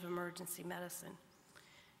Division of Emergency Medicine.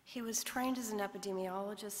 He was trained as an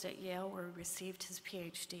epidemiologist at Yale, where he received his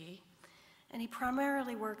PhD, and he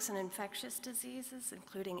primarily works in infectious diseases,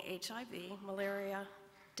 including HIV, malaria,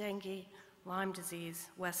 dengue, Lyme disease,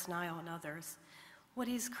 West Nile, and others. What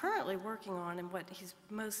he's currently working on and what he's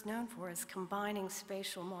most known for is combining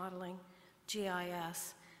spatial modeling,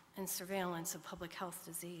 GIS, and surveillance of public health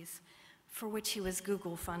disease, for which he was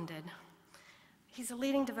Google funded. He's a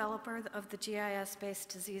leading developer of the GIS-based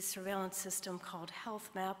disease surveillance system called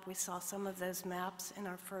HealthMap. We saw some of those maps in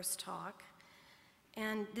our first talk.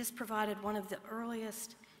 And this provided one of the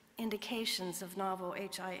earliest indications of novel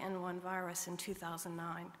H1N1 virus in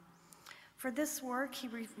 2009. For this work, he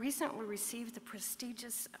recently received the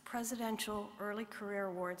prestigious Presidential Early Career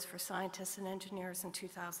Awards for Scientists and Engineers in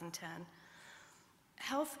 2010.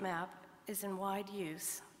 HealthMap is in wide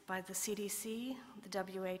use by the CDC, the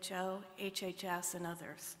WHO, HHS, and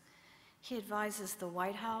others. He advises the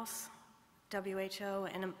White House, WHO,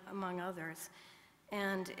 and among others,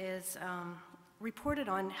 and is reported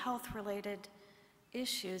on health-related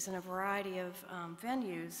issues in a variety of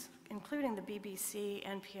venues, including the BBC,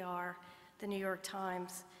 NPR, the New York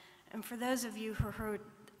Times. And for those of you who heard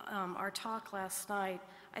our talk last night,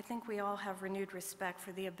 I think we all have renewed respect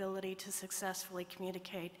for the ability to successfully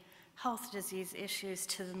communicate health disease issues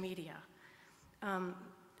to the media.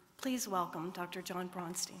 Please welcome Dr. John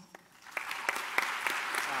Bronstein.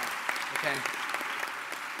 Okay,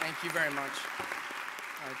 thank you very much.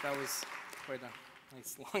 All right, that was quite a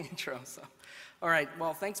nice long intro. So, all right,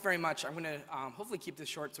 well, thanks very much. I'm going to hopefully keep this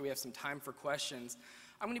short so we have some time for questions.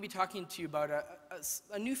 I'm going to be talking to you about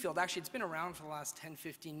a new field. Actually, it's been around for the last 10,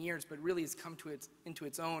 15 years, but really has come into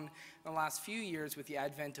its own in the last few years with the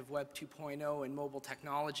advent of Web 2.0 and mobile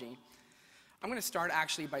technology. I'm going to start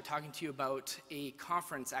actually by talking to you about a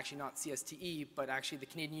conference, actually not CSTE, but actually the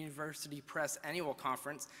Canadian University Press Annual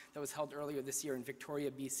Conference that was held earlier this year in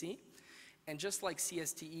Victoria, BC. And just like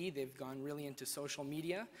CSTE, they've gone really into social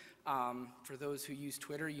media. For those who use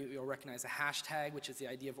Twitter, you'll recognize a hashtag, which is the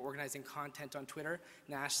idea of organizing content on Twitter.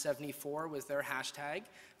 Nash74 was their hashtag.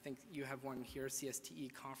 I think you have one here,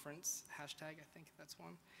 CSTE conference hashtag, I think that's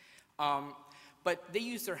one. But they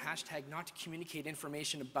use their hashtag not to communicate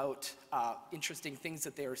information about interesting things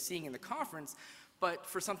that they are seeing in the conference, but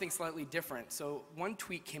for something slightly different. So one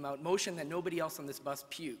tweet came out, motion that nobody else on this bus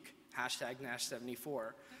puke, hashtag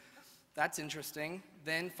Nash74. That's interesting.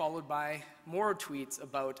 Then followed by more tweets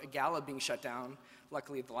about a gala being shut down.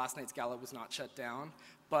 Luckily, the last night's gala was not shut down,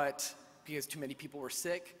 but because too many people were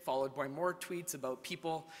sick, followed by more tweets about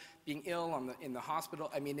people being ill in the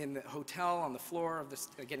hospital, in the hotel, on the floor,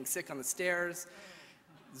 getting sick on the stairs,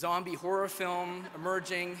 zombie horror film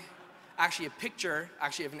emerging, actually a picture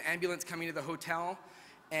of an ambulance coming to the hotel,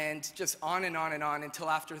 and just on and on and on until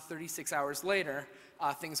after 36 hours later,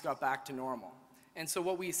 things got back to normal. And so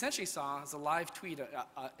what we essentially saw is a live tweet,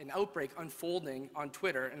 an outbreak unfolding on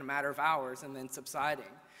Twitter in a matter of hours and then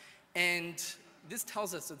subsiding. And this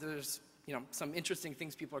tells us that there's some interesting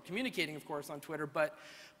things people are communicating, of course, on Twitter, but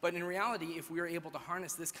in reality, if we are able to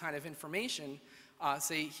harness this kind of information,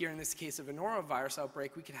 say here in this case of a norovirus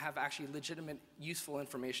outbreak, we could have actually legitimate, useful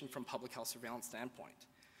information from public health surveillance standpoint.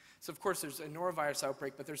 So of course there's a norovirus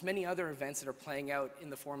outbreak, but there's many other events that are playing out in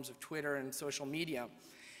the forms of Twitter and social media.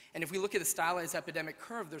 And if we look at the stylized epidemic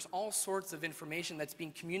curve, there's all sorts of information that's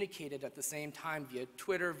being communicated at the same time via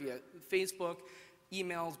Twitter, via Facebook,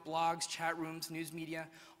 emails, blogs, chat rooms, news media,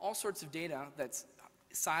 all sorts of data that's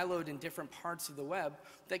siloed in different parts of the web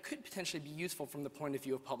that could potentially be useful from the point of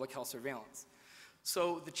view of public health surveillance.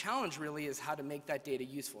 So the challenge really is how to make that data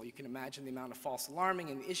useful. You can imagine the amount of false alarming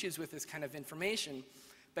and issues with this kind of information,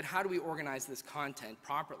 but how do we organize this content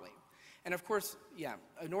properly? And of course, yeah,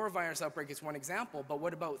 a norovirus outbreak is one example, but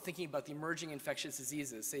what about thinking about the emerging infectious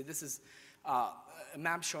diseases? Say this is a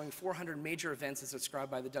map showing 400 major events as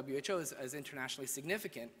described by the WHO as internationally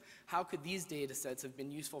significant. How could these data sets have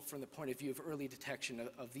been useful from the point of view of early detection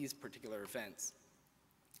of these particular events?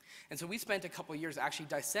 And so we spent a couple of years actually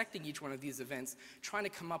dissecting each one of these events, trying to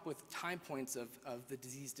come up with time points of the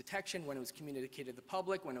disease detection, when it was communicated to the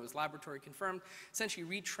public, when it was laboratory confirmed, essentially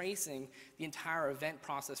retracing the entire event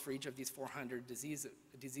process for each of these 400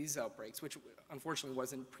 disease outbreaks, which unfortunately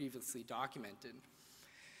wasn't previously documented.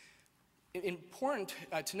 Important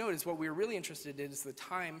to note is what we were really interested in is the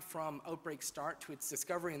time from outbreak start to its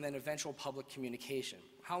discovery and then eventual public communication.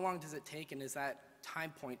 How long does it take, and is that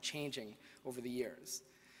time point changing over the years?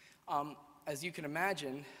 As you can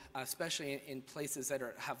imagine, especially in places that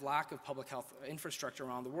have lack of public health infrastructure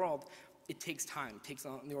around the world, it takes time. It takes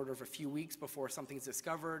on the order of a few weeks before something's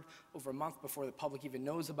discovered, over a month before the public even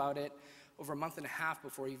knows about it, over a month and a half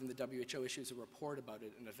before even the WHO issues a report about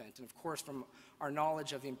it, an event. And of course, from our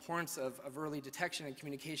knowledge of the importance of early detection and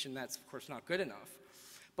communication, that's of course not good enough.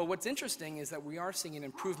 But what's interesting is that we are seeing an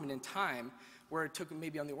improvement in time where it took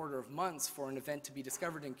maybe on the order of months for an event to be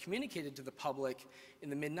discovered and communicated to the public in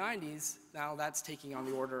the mid-90s. Now that's taking on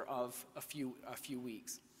the order of a few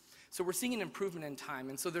weeks. So we're seeing an improvement in time,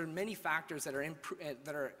 and so there are many factors that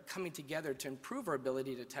are coming together to improve our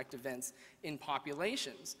ability to detect events in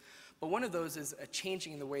populations. But one of those is a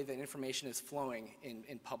changing in the way that information is flowing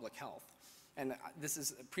in public health. And this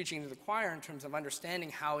is preaching to the choir in terms of understanding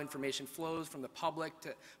how information flows from the public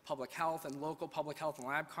to public health and local public health and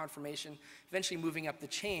lab confirmation, eventually moving up the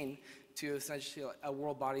chain to essentially a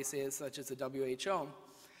world body such as the WHO.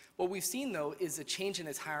 What we've seen, though, is a change in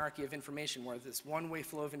this hierarchy of information, where this one-way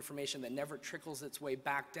flow of information that never trickles its way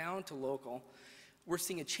back down to local. We're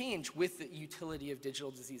seeing a change with the utility of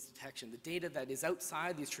digital disease detection. The data that is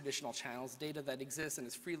outside these traditional channels, data that exists and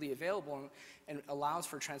is freely available and allows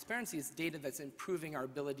for transparency, is data that's improving our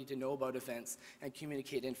ability to know about events and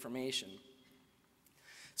communicate information.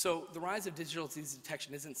 So the rise of digital disease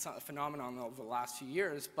detection isn't a phenomenon over the last few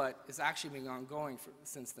years, but it's actually been ongoing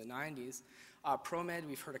since the 90s. ProMed,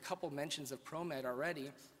 we've heard a couple mentions of ProMed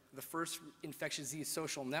already, the first infectious disease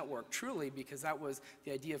social network, truly, because that was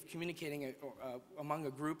the idea of communicating among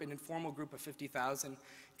a group, an informal group of 50,000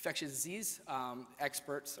 infectious disease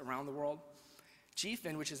experts around the world.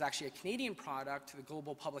 GFIN, which is actually a Canadian product, the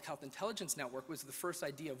Global Public Health Intelligence Network, was the first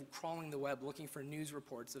idea of crawling the web looking for news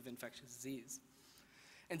reports of infectious disease.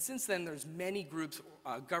 And since then, there's many groups,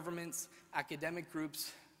 governments, academic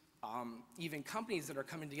groups, even companies that are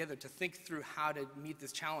coming together to think through how to meet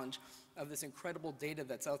this challenge of this incredible data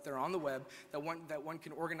that's out there on the web that one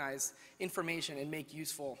can organize information and make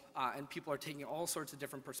useful, and people are taking all sorts of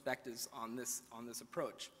different perspectives on this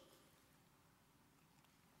approach.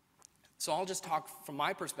 So I'll just talk from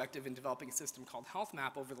my perspective in developing a system called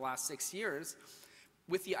HealthMap over the last 6 years,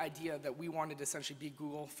 with the idea that we wanted to essentially be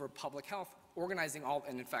Google for public health, organizing all,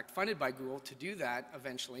 and in fact funded by Google to do that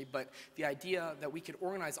eventually, but the idea that we could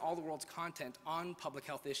organize all the world's content on public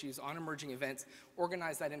health issues, on emerging events,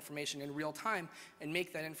 organize that information in real time, and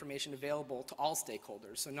make that information available to all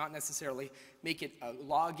stakeholders. So not necessarily make it a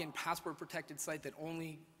login, password protected site that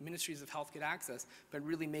only ministries of health could access, but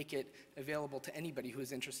really make it available to anybody who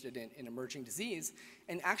is interested in emerging disease,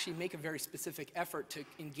 and actually make a very specific effort to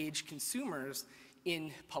engage consumers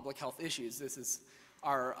in public health issues. This is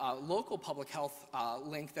our local public health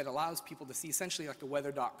link that allows people to see essentially like the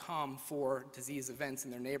weather.com for disease events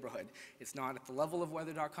in their neighborhood. It's not at the level of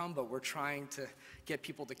weather.com, but we're trying to get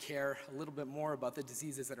people to care a little bit more about the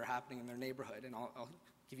diseases that are happening in their neighborhood, and I'll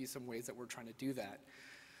give you some ways that we're trying to do that.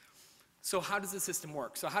 So how does the system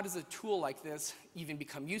work? So how does a tool like this even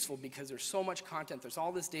become useful? Because there's so much content, there's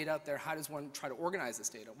all this data out there, how does one try to organize this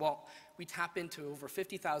data? Well, we tap into over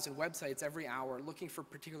 50,000 websites every hour looking for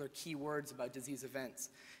particular keywords about disease events.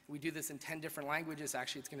 We do this in 10 different languages.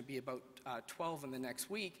 Actually, it's going to be about 12 in the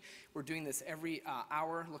next week. We're doing this every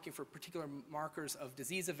hour, looking for particular markers of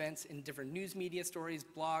disease events in different news media stories,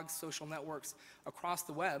 blogs, social networks across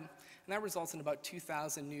the web. And that results in about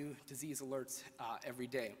 2,000 new disease alerts every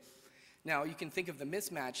day. Now, you can think of the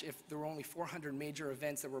mismatch. If there were only 400 major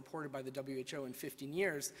events that were reported by the WHO in 15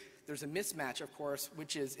 years, there's a mismatch, of course,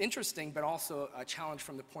 which is interesting, but also a challenge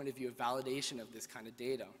from the point of view of validation of this kind of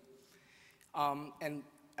data.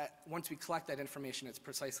 Once we collect that information, it's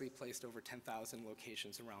precisely placed over 10,000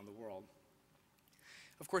 locations around the world.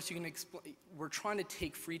 Of course, we're trying to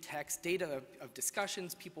take free text, data of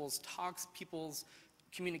discussions, people's talks, people's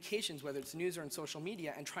communications, whether it's news or in social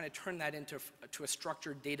media, and trying to turn that into a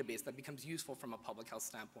structured database that becomes useful from a public health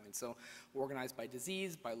standpoint. So organized by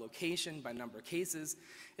disease, by location, by number of cases,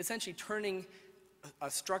 essentially turning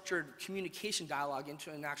a structured communication dialogue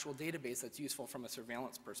into an actual database that's useful from a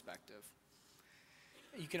surveillance perspective.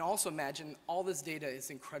 You can also imagine all this data is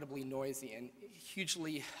incredibly noisy and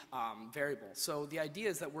hugely variable. So the idea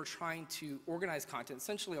is that we're trying to organize content,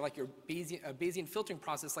 essentially like a Bayesian filtering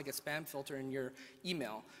process, like a spam filter in your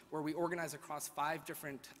email, where we organize across 5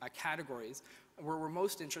 different categories, where we're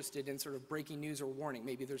most interested in sort of breaking news or warning.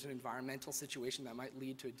 Maybe there's an environmental situation that might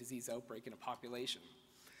lead to a disease outbreak in a population.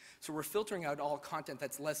 So we're filtering out all content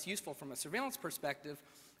that's less useful from a surveillance perspective,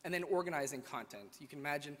 and then organizing content. You can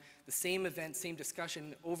imagine the same event, same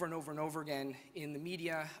discussion over and over and over again in the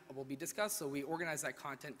media will be discussed, so we organize that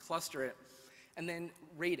content, cluster it, and then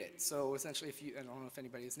rate it. So essentially, I don't know if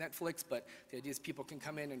anybody has Netflix, but the idea is people can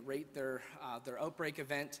come in and rate their outbreak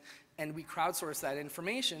event, and we crowdsource that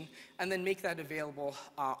information, and then make that available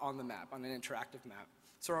on the map, on an interactive map.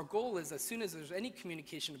 So our goal is, as soon as there's any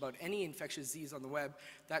communication about any infectious disease on the web,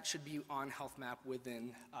 that should be on HealthMap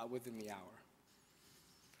within the hour.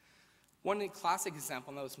 One classic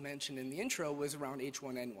example that was mentioned in the intro was around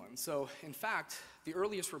H1N1. So in fact, the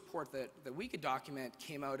earliest report that we could document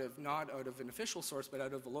came not out of an official source, but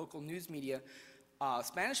out of a local news media,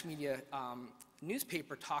 Spanish media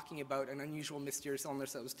newspaper talking about an unusual mysterious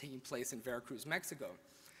illness that was taking place in Veracruz, Mexico.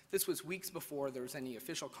 This was weeks before there was any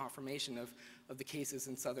official confirmation of the cases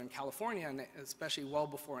in Southern California, and especially well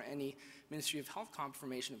before any Ministry of Health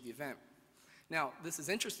confirmation of the event. Now, this is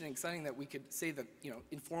interesting and exciting that we could say that,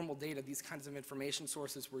 informal data, these kinds of information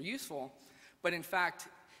sources were useful, but in fact,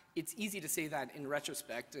 it's easy to say that in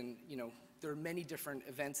retrospect, and, there are many different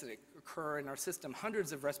events that occur in our system,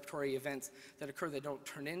 hundreds of respiratory events that occur that don't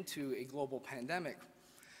turn into a global pandemic.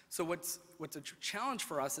 So what's a challenge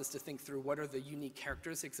for us is to think through what are the unique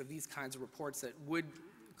characteristics of these kinds of reports that would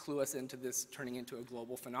clue us into this turning into a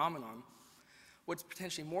global phenomenon. What's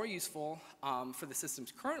potentially more useful for the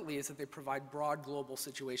systems currently is that they provide broad global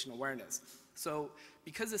situational awareness. So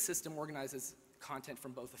because the system organizes content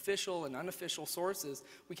from both official and unofficial sources,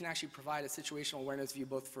 we can actually provide a situational awareness view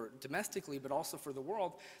both for domestically but also for the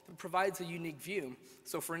world that provides a unique view.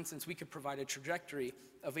 So for instance, we could provide a trajectory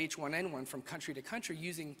of H1N1 from country to country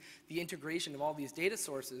using the integration of all these data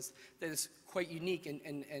sources that is quite unique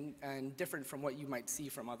and different from what you might see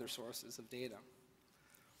from other sources of data.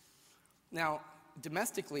 Now,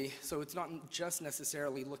 domestically, so it's not just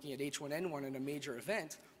necessarily looking at H1N1 in a major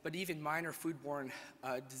event, but even minor foodborne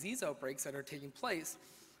disease outbreaks that are taking place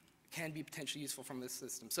can be potentially useful from this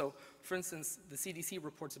system. So, for instance, the CDC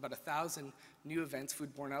reports about 1,000 new events,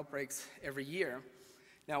 foodborne outbreaks, every year.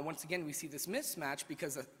 Now, once again, we see this mismatch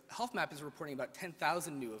because the health map is reporting about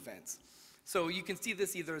 10,000 new events. So you can see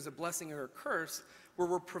this either as a blessing or a curse, where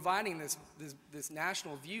we're providing this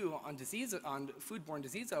national view on foodborne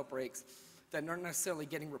disease outbreaks that aren't necessarily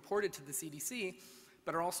getting reported to the CDC,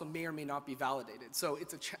 but are also may or may not be validated. So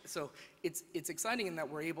it's exciting in that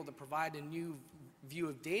we're able to provide a new view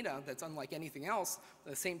of data that's unlike anything else.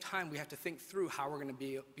 At the same time, we have to think through how we're going to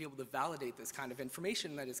be able to validate this kind of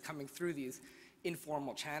information that is coming through these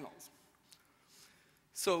informal channels.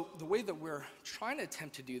 So the way that we're trying to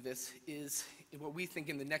attempt to do this is what we think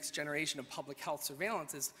in the next generation of public health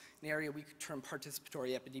surveillance is an area we could term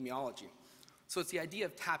participatory epidemiology. So it's the idea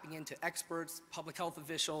of tapping into experts, public health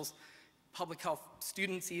officials, public health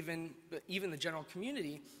students even, but even the general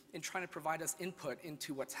community in trying to provide us input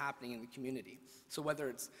into what's happening in the community. So whether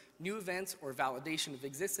it's new events or validation of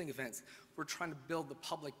existing events, we're trying to build the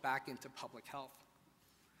public back into public health.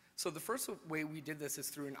 So the first way we did this is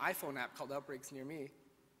through an iPhone app called Outbreaks Near Me,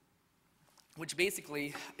 which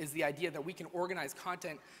basically is the idea that we can organize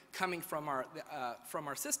content coming from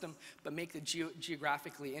our system, but make it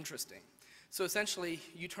geographically interesting. So essentially,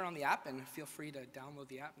 you turn on the app, and feel free to download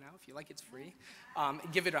the app now if you like, it's free.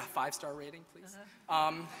 Give it a 5-star rating, please.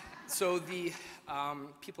 So the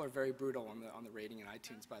people are very brutal on the rating in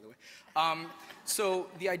iTunes, by the way. So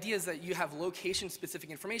the idea is that you have location-specific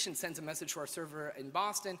information, sends a message to our server in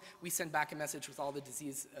Boston. We send back a message with all the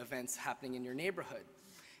disease events happening in your neighborhood.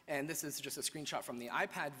 And this is just a screenshot from the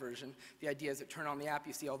iPad version. The idea is that turn on the app,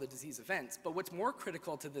 you see all the disease events. But what's more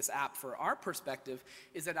critical to this app for our perspective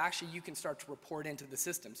is that actually you can start to report into the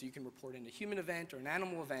system. So you can report in a human event or an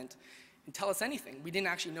animal event and tell us anything. We didn't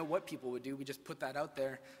actually know what people would do. We just put that out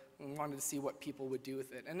there and wanted to see what people would do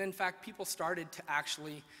with it. And in fact, people started to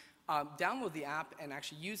actually download the app and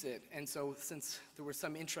actually use it. And so since there was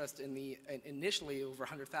some interest in initially over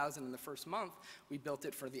 100,000 in the first month, we built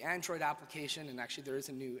it for the Android application, and actually there is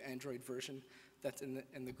a new Android version that's in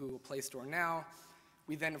the Google Play Store now.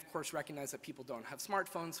 We then, of course, recognized that people don't have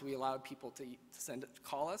smartphones, so we allowed people to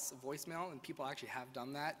call us a voicemail, and people actually have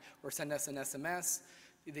done that, or send us an SMS.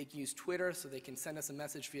 They can use Twitter, so they can send us a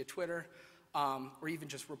message via Twitter, or even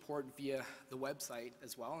just report via the website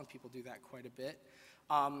as well, and people do that quite a bit.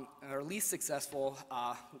 Our least successful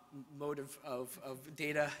mode of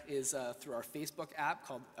data is through our Facebook app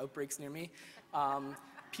called Outbreaks Near Me.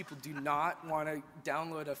 People do not want to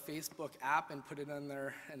download a Facebook app and put it on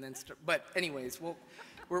there and then start. But anyways,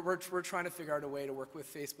 we're trying to figure out a way to work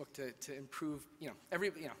with Facebook to improve,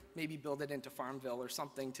 maybe build it into Farmville or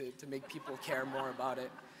something to make people care more about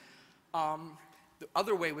it. The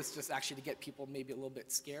other way was just actually to get people maybe a little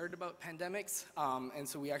bit scared about pandemics. And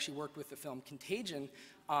so we actually worked with the film Contagion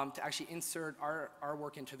to actually insert our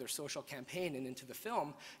work into their social campaign and into the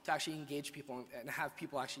film to actually engage people and have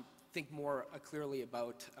people actually think more clearly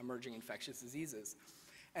about emerging infectious diseases.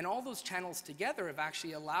 And all those channels together have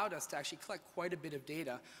actually allowed us to actually collect quite a bit of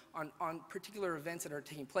data on particular events that are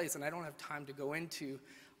taking place. And I don't have time to go into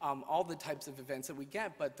all the types of events that we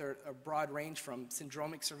get, but they're a broad range from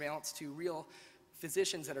syndromic surveillance to real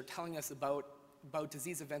physicians that are telling us about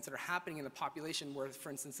disease events that are happening in the population where,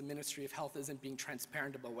 for instance, the Ministry of Health isn't being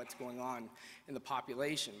transparent about what's going on in the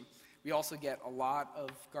population. We also get a lot of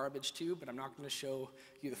garbage too, but I'm not going to show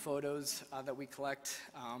you the photos that we collect.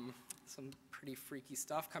 Some pretty freaky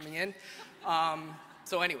stuff coming in.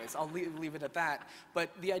 So anyways, I'll leave it at that.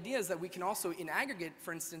 But the idea is that we can also, in aggregate,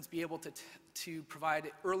 for instance, be able to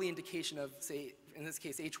provide early indication of, say, in this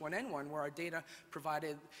case, H1N1, where our data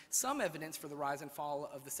provided some evidence for the rise and fall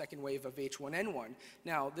of the second wave of H1N1.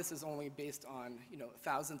 Now, this is only based on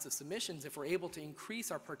thousands of submissions. If we're able to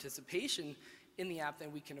increase our participation in the app,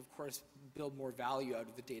 then we can, of course, build more value out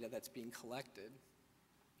of the data that's being collected.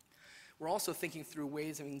 We're also thinking through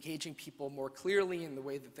ways of engaging people more clearly in the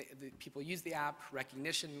way that people use the app,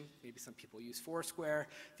 recognition, maybe some people use Foursquare,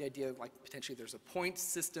 the idea of like potentially there's a point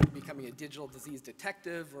system becoming a digital disease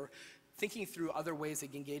detective, or thinking through other ways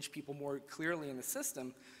that engage people more clearly in the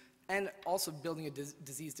system, and also building a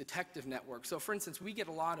disease detective network. So for instance, we get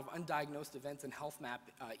a lot of undiagnosed events in Health Map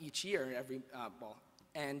each year,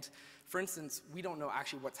 and for instance, we don't know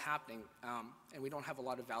actually what's happening, and we don't have a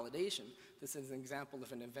lot of validation. This is an example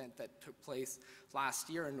of an event that took place last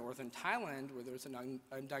year in northern Thailand, where there was an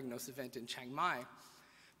undiagnosed event in Chiang Mai.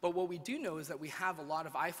 But what we do know is that we have a lot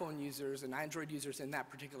of iPhone users and Android users in that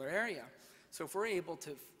particular area. So if we're able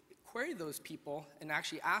to query those people and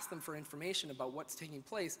actually ask them for information about what's taking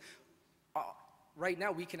place, right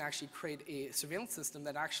now we can actually create a surveillance system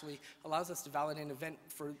that actually allows us to validate an event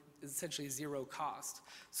for essentially zero cost.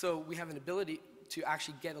 So we have an ability to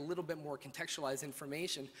actually get a little bit more contextualized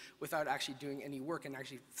information without actually doing any work and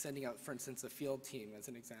actually sending out, for instance, a field team as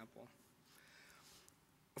an example.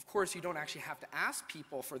 Of course, you don't actually have to ask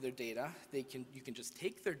people for their data. You can just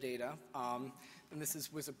take their data. And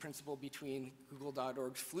this was a principle between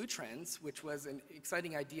Google.org's Flu Trends, which was an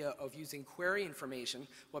exciting idea of using query information,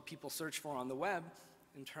 what people search for on the web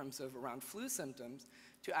in terms of around flu symptoms,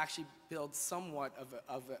 to actually build somewhat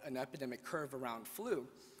of an epidemic curve around flu.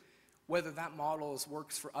 Whether that model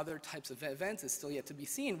works for other types of events is still yet to be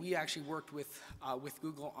seen. We actually worked with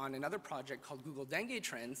Google on another project called Google Dengue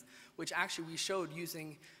Trends, which actually we showed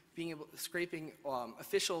scraping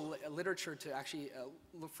official literature to actually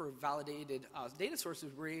look for validated data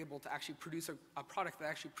sources. We're able to actually produce a product that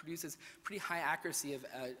actually produces pretty high accuracy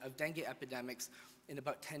of dengue epidemics in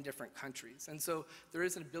about 10 different countries. And so there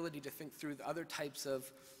is an ability to think through the other types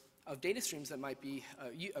of data streams that might be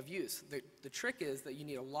of use. The trick is that you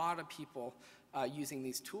need a lot of people using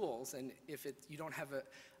these tools, and if you don't have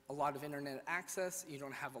a lot of internet access, you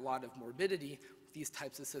don't have a lot of morbidity, these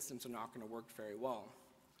types of systems are not going to work very well.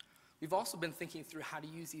 We've also been thinking through how to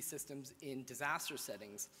use these systems in disaster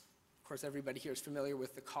settings. Of course, everybody here is familiar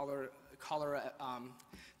with the cholera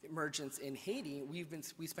emergence in Haiti.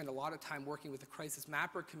 We spend a lot of time working with the crisis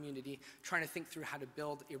mapper community, trying to think through how to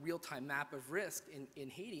build a real-time map of risk in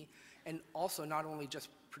Haiti, and also not only just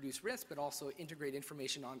produce risk, but also integrate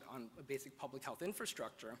information on a basic public health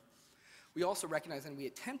infrastructure. We also recognize, and we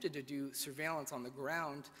attempted to do surveillance on the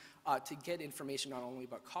ground to get information not only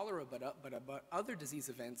about cholera, but about other disease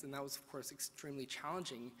events, and that was, of course, extremely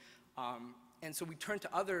challenging. And so we turned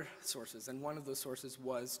to other sources, and one of those sources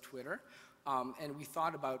was Twitter. And we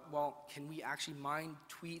thought about, well, can we actually mine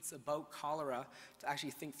tweets about cholera to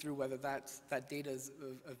actually think through whether that data is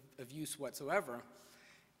of use whatsoever?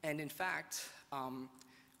 And in fact,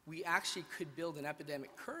 we actually could build an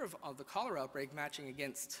epidemic curve of the cholera outbreak matching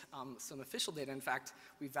against some official data. In fact,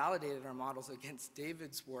 we validated our models against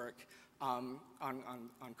David's work on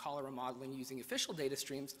cholera modeling using official data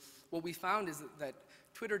streams. What we found is that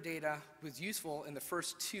Twitter data was useful in the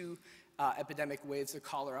first two epidemic waves of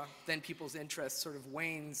cholera. Then people's interest sort of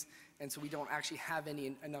wanes, and so we don't actually have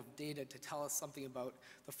enough data to tell us something about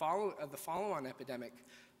the follow-on epidemic.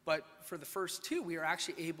 But for the first two, we are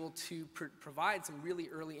actually able to provide some really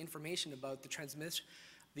early information about the transmission,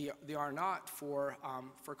 the R0 for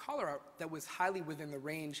cholera that was highly within the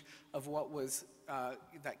range of what was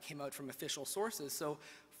that came out from official sources. So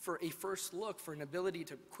for a first look, for an ability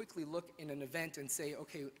to quickly look in an event and say,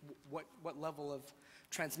 okay, what level of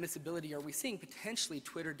transmissibility are we seeing? Potentially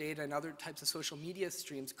Twitter data and other types of social media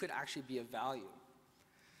streams could actually be of value.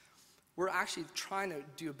 We're actually trying to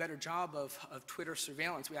do a better job of Twitter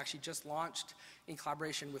surveillance. We actually just launched, in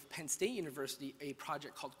collaboration with Penn State University, a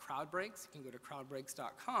project called CrowdBreaks. You can go to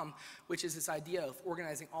crowdbreaks.com, which is this idea of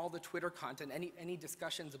organizing all the Twitter content, any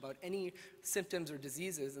discussions about any symptoms or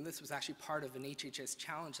diseases, and this was actually part of an HHS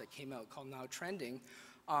challenge that came out called Now Trending.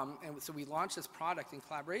 And so we launched this product in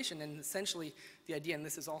collaboration, and essentially the idea, and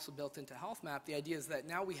this is also built into Health Map, the idea is that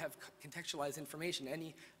now we have contextualized information.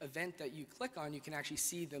 Any event that you click on, you can actually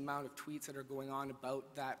see the amount of tweets that are going on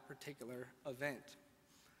about that particular event.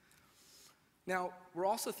 Now, we're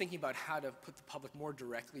also thinking about how to put the public more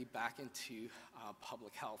directly back into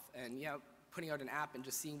public health. And yeah, putting out an app and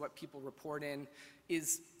just seeing what people report in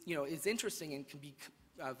is interesting and can be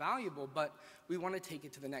valuable, but we want to take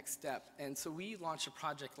it to the next step. And so we launched a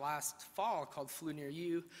project last fall called Flu Near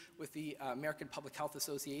You with the American Public Health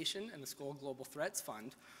Association and the Skoll Global Threats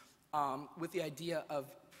Fund with the idea of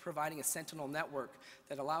providing a sentinel network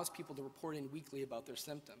that allows people to report in weekly about their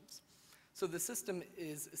symptoms. So the system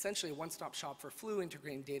is essentially a one-stop shop for flu,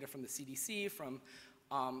 integrating data from the CDC, from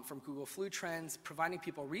from Google Flu Trends, providing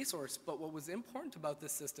people a resource. But what was important about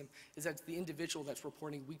this system is that it's the individual that's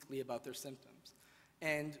reporting weekly about their symptoms.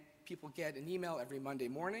 And people get an email every Monday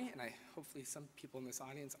morning, and hopefully some people in this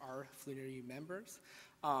audience are Plenary members.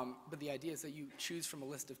 But the idea is that you choose from a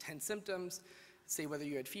list of 10 symptoms, say whether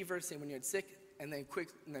you had fever, say when you had sick, and then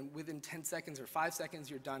within 10 seconds or 5 seconds,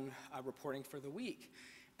 you're done reporting for the week.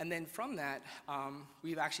 And then from that,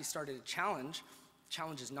 we've actually started a challenge. The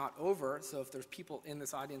challenge is not over, so if there's people in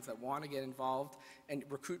this audience that want to get involved and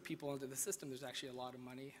recruit people into the system, there's actually a lot of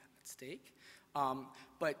money at stake.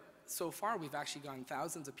 But so far, we've actually gotten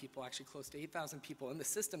thousands of people, actually close to 8,000 people in the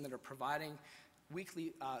system that are providing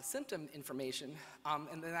weekly symptom information,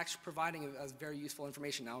 and then actually providing us very useful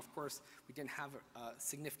information. Now, of course, we didn't have a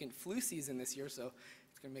significant flu season this year, so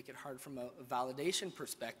it's going to make it hard from a validation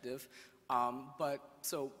perspective. But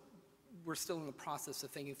so we're still in the process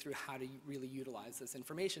of thinking through how to really utilize this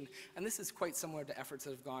information. And this is quite similar to efforts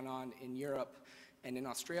that have gone on in Europe and in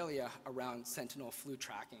Australia around sentinel flu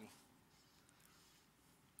tracking.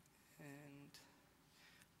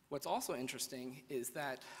 What's also interesting is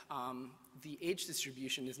that the age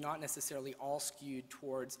distribution is not necessarily all skewed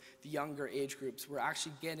towards the younger age groups. We're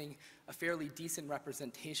actually getting a fairly decent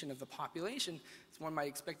representation of the population. As one might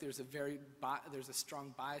expect, there's a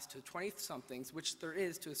strong bias to 20-somethings, which there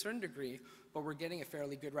is to a certain degree, but we're getting a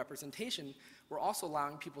fairly good representation. We're also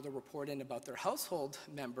allowing people to report in about their household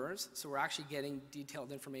members, so we're actually getting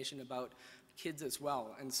detailed information about kids as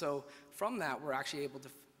well. And so from that, we're actually able to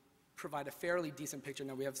provide a fairly decent picture.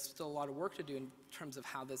 Now, we have still a lot of work to do in terms of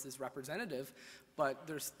how this is representative, but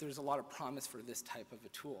there's a lot of promise for this type of a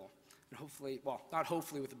tool. And hopefully, well, not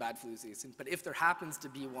hopefully with the bad flu season, but if there happens to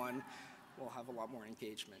be one, we'll have a lot more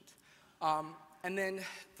engagement. And then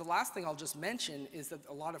the last thing I'll just mention is that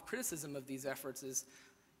a lot of criticism of these efforts is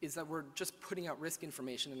that we're just putting out risk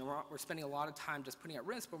information, and we're spending a lot of time just putting out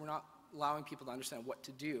risk, but we're not allowing people to understand what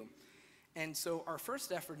to do. And so our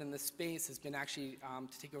first effort in this space has been actually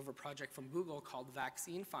to take over a project from Google called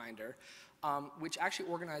Vaccine Finder, which actually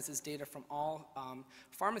organizes data from all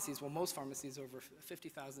pharmacies, well, most pharmacies, over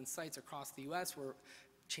 50,000 sites across the US, where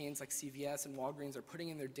chains like CVS and Walgreens are putting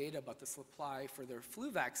in their data about the supply for their flu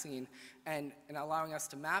vaccine and allowing us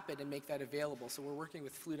to map it and make that available. So we're working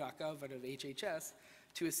with flu.gov out of HHS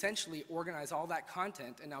to essentially organize all that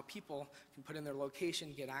content, and now people can put in their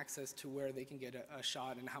location, get access to where they can get a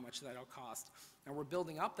shot and how much that'll cost. And we're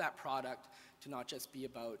building up that product to not just be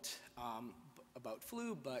about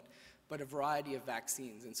flu, but a variety of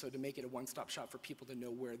vaccines. And so to make it a one-stop shop for people to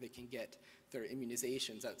know where they can get their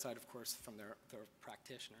immunizations outside, of course, from their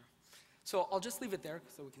practitioner. So I'll just leave it there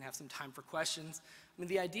so we can have some time for questions. I mean,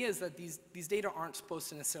 the idea is that these data aren't supposed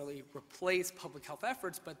to necessarily replace public health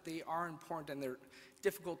efforts, but they are important and they're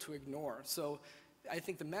difficult to ignore. So I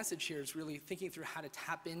think the message here is really thinking through how to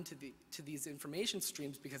tap into these information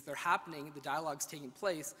streams because they're happening, the dialogue's taking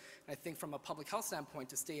place. And I think from a public health standpoint,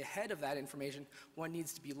 to stay ahead of that information, one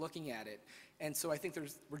needs to be looking at it. And so I think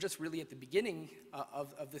we're just really at the beginning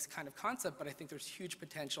of this kind of concept, but I think there's huge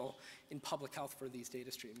potential in public health for these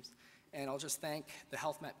data streams. And I'll just thank the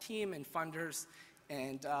Health Map team and funders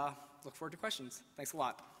and look forward to questions. Thanks a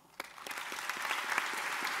lot.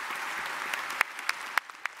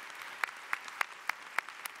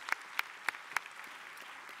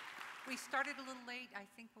 We started a little late. I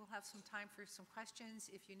think we'll have some time for some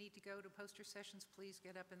questions. If you need to go to poster sessions, please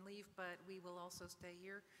get up and leave, but we will also stay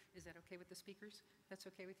here. Is that okay with the speakers? That's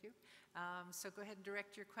okay with you? So go ahead and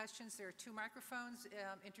direct your questions. There are 2 microphones.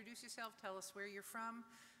 Introduce yourself. Tell us where you're from.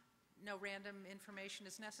 No random information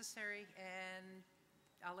is necessary, and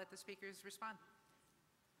I'll let the speakers respond.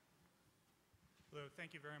 Hello,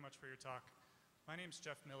 thank you very much for your talk. My name is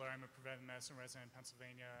Jeff Miller. I'm a preventive medicine resident in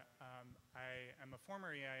Pennsylvania. I am a former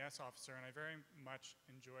EIS officer, and I very much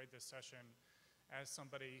enjoyed this session as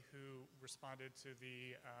somebody who responded to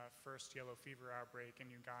the first yellow fever outbreak in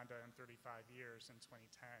Uganda in 35 years in 2010.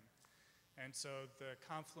 And so the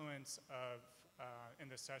confluence of, in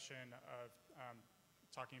this session of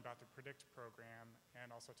talking about the PREDICT program and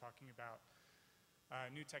also talking about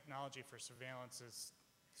new technology for surveillance is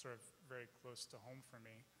sort of very close to home for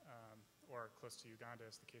me, or close to Uganda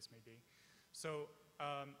as the case may be. So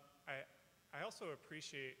I also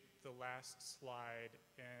appreciate the last slide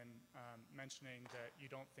in mentioning that you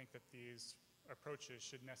don't think that these approaches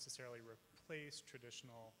should necessarily replace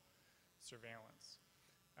traditional surveillance.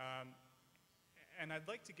 And I'd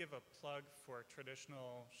like to give a plug for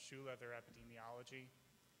traditional shoe leather epidemiology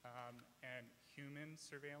and human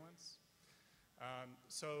surveillance.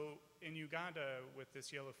 So in Uganda, with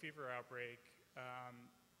this yellow fever outbreak,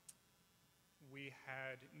 we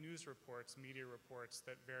had news reports, media reports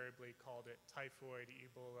that variably called it typhoid,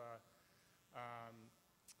 Ebola,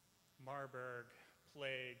 Marburg,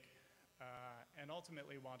 plague, and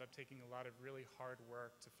ultimately wound up taking a lot of really hard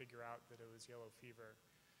work to figure out that it was yellow fever.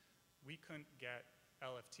 We couldn't get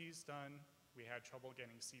LFTs done. We had trouble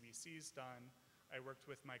getting CBCs done. I worked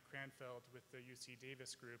with Mike Cranfield with the UC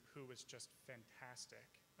Davis group, who was just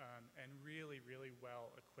fantastic and really, really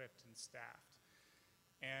well equipped and staffed.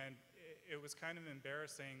 And it was kind of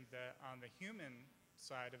embarrassing that on the human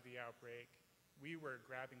side of the outbreak, we were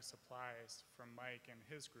grabbing supplies from Mike and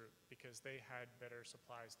his group because they had better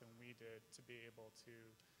supplies than we did to be able to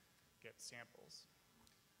get samples.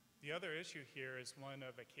 The other issue here is one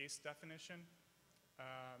of a case definition.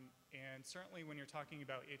 And certainly when you're talking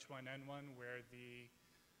about H1N1, where the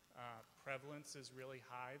prevalence is really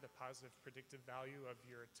high, the positive predictive value of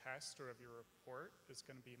your test or of your report is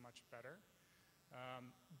going to be much better.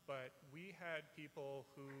 But we had people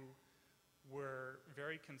who were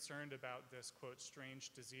very concerned about this, quote, strange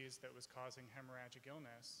disease that was causing hemorrhagic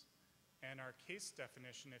illness. And our case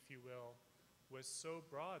definition, if you will, was so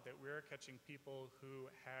broad that we were catching people who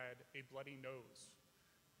had a bloody nose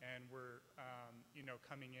and were,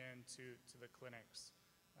 coming in to the clinics.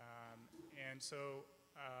 And so,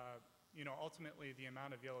 ultimately the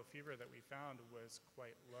amount of yellow fever that we found was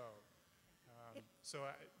quite low. So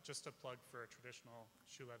just a plug for traditional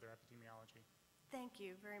shoe leather epidemiology. Thank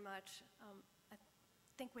you very much. I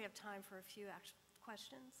think we have time for a few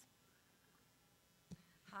questions.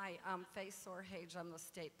 Hi, I'm Faye Sorhage. I'm the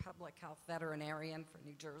state public health veterinarian for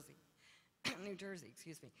New Jersey. New Jersey,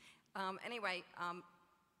 excuse me.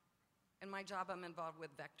 In my job, I'm involved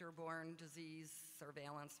with vector-borne disease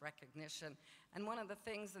surveillance recognition. And one of the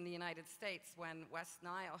things in the United States when West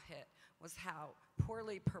Nile hit was how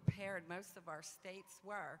poorly prepared most of our states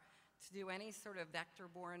were to do any sort of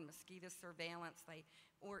vector-borne mosquito surveillance,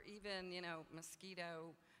 or even,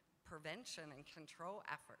 mosquito prevention and control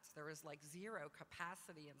efforts. There was like zero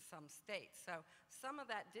capacity in some states. So some of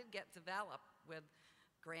that did get developed with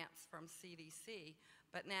grants from CDC,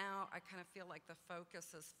 but now I kind of feel like the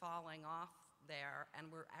focus is falling off there,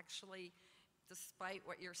 and we're actually, despite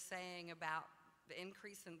what you're saying about the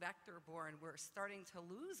increase in vector-borne, we're starting to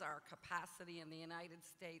lose our capacity in the United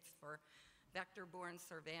States for vector-borne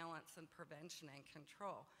surveillance and prevention and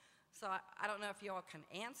control. So I don't know if you all can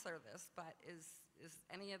answer this, but is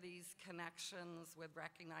any of these connections with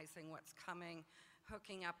recognizing what's coming,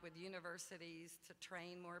 hooking up with universities to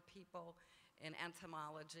train more people in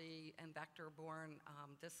entomology and vector-borne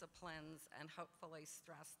disciplines, and hopefully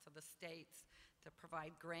stress to the states to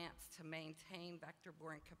provide grants to maintain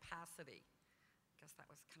vector-borne capacity? I guess that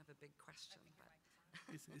was kind of a big question. But.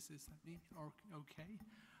 Is that me? Okay.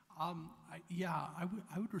 I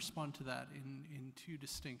would respond to that in two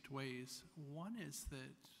distinct ways. One is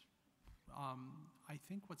that I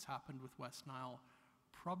think what's happened with West Nile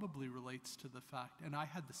probably relates to the fact, and I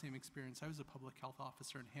had the same experience. I was a public health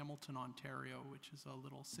officer in Hamilton, Ontario, which is a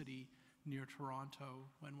little city near Toronto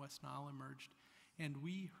when West Nile emerged. And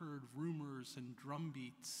we heard rumors and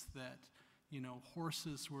drumbeats that,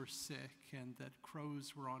 horses were sick and that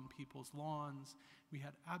crows were on people's lawns. We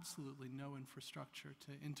had absolutely no infrastructure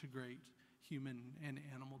to integrate human and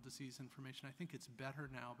animal disease information. I think it's better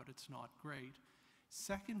now, but it's not great.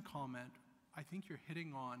 Second comment, I think you're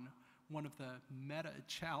hitting on one of the meta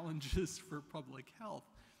challenges for public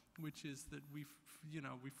health, which is that we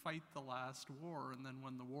fight the last war, and then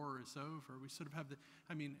when the war is over, we sort of have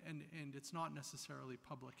and it's not necessarily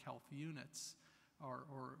public health units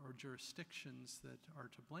or jurisdictions that are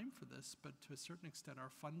to blame for this, but to a certain extent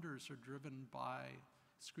our funders are driven by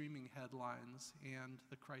screaming headlines and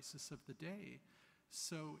the crisis of the day.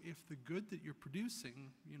 So if the good that you're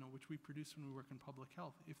producing, which we produce when we work in public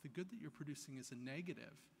health, if the good that you're producing is a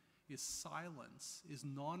negative, is silence, is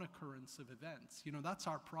non-occurrence of events, that's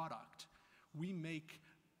our product. We make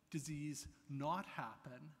disease not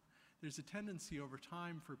happen. There's a tendency over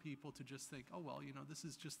time for people to just think, oh, well, this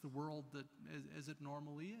is just the world that as it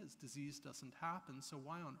normally is. Disease doesn't happen, so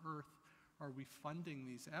why on earth are we funding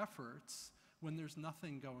these efforts when there's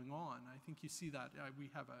nothing going on? I think you see that. We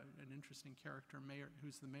have an interesting character, mayor,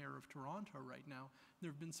 who's the mayor of Toronto right now. There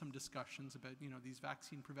have been some discussions about, these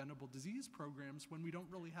vaccine preventable disease programs when we don't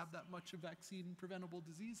really have that much of vaccine preventable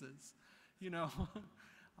diseases,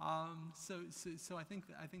 So I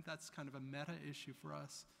think that's kind of a meta issue for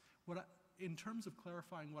us. In terms of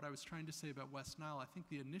clarifying what I was trying to say about West Nile, I think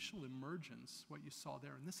the initial emergence, what you saw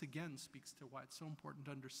there, and this again speaks to why it's so important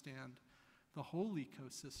to understand the whole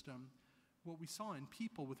ecosystem. What we saw in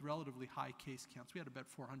people with relatively high case counts, we had about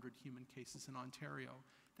 400 human cases in Ontario.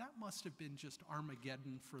 That must have been just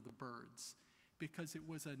Armageddon for the birds. because it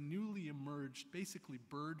was a newly emerged, basically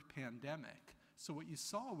bird pandemic. So what you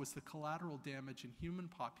saw was the collateral damage in human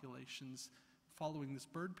populations following this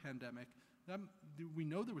bird pandemic. We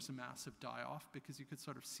know there was a massive die-off because you could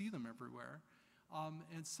sort of see them everywhere.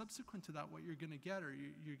 And subsequent to that, what you're going to get are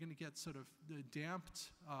you're going to get sort of the damped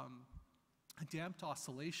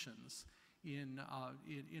oscillations in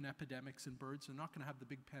epidemics in birds. They're not going to have the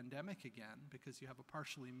big pandemic again because you have a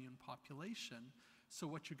partially immune population. So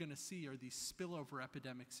what you're going to see are these spillover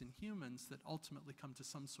epidemics in humans that ultimately come to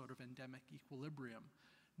some sort of endemic equilibrium.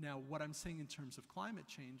 Now, what I'm saying in terms of climate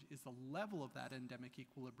change is the level of that endemic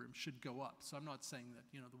equilibrium should go up. So I'm not saying that,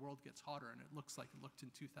 the world gets hotter and it looks like it looked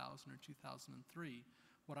in 2000 or 2003.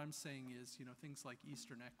 What I'm saying is, things like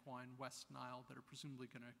Eastern equine, West Nile that are presumably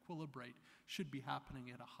going to equilibrate should be happening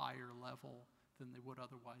at a higher level than they would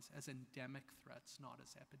otherwise as endemic threats, not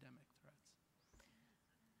as epidemic threats.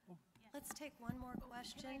 Let's take one more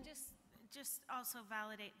question. Can I just also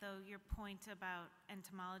validate, though, your point about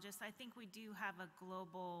entomologists? I think we do have a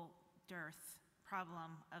global dearth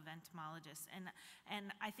problem of entomologists,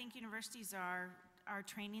 and I think universities are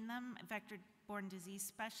training them, vector-borne disease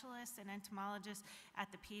specialists and entomologists at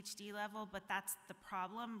the PhD level, but that's the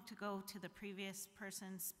problem. To go to the previous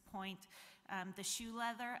person's point, the shoe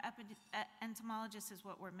leather entomologist is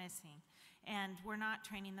what we're missing. And we're not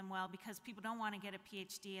training them well because people don't want to get a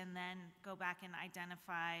PhD and then go back and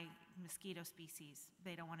identify mosquito species.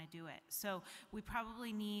 They don't want to do it. So we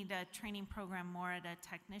probably need a training program more at a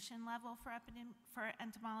technician level for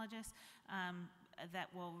entomologists that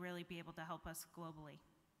will really be able to help us globally.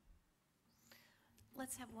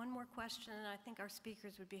 Let's have one more question, and I think our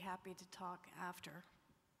speakers would be happy to talk after.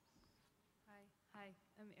 Hi,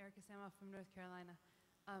 I'm Erica Samoff from North Carolina.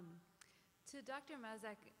 To Dr.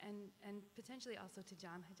 Mazak and potentially also to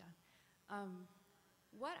John, hi John,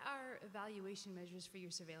 what are evaluation measures for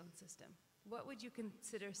your surveillance system? What would you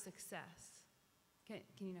consider success? Can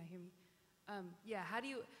you not hear me? Yeah,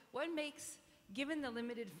 what makes, given the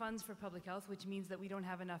limited funds for public health, which means that we don't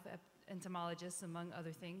have enough entomologists, among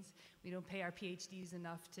other things, we don't pay our PhDs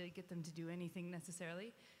enough to get them to do anything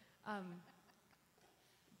necessarily.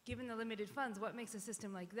 Given the limited funds, what makes a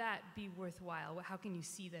system like that be worthwhile? How can you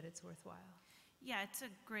see that it's worthwhile? Yeah, it's a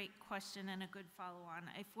great question and a good follow-on.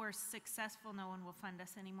 If we're successful, no one will fund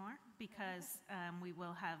us anymore because we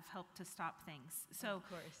will have helped to stop things. So, of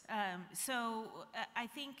course. I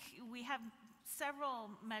think we have several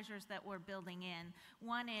measures that we're building in.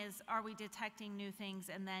 One is, are we detecting new things?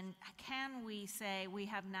 And then can we say we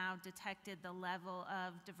have now detected the level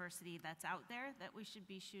of diversity that's out there that we should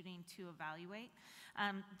be shooting to evaluate?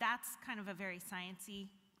 That's kind of a very sciencey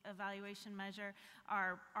evaluation measure.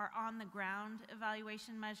 Our on-the-ground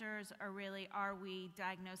evaluation measures are really, are we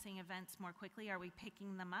diagnosing events more quickly? Are we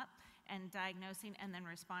picking them up and diagnosing and then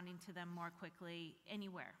responding to them more quickly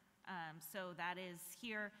anywhere? So that is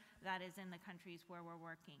here, that is in the countries where we're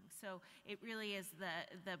working. So it really is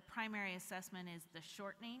the primary assessment is the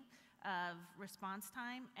shortening of response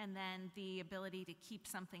time and then the ability to keep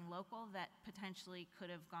something local that potentially could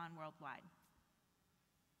have gone worldwide.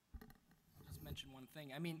 I'll just mention one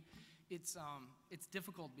thing. I mean, it's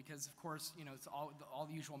difficult because, of course, it's all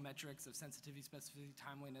the usual metrics of sensitivity, specificity,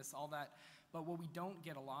 timeliness, all that. But what we don't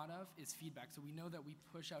get a lot of is feedback. So we know that we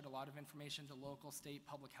push out a lot of information to local, state,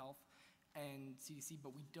 public health, and CDC,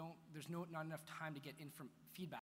 but there's not enough time to get feedback.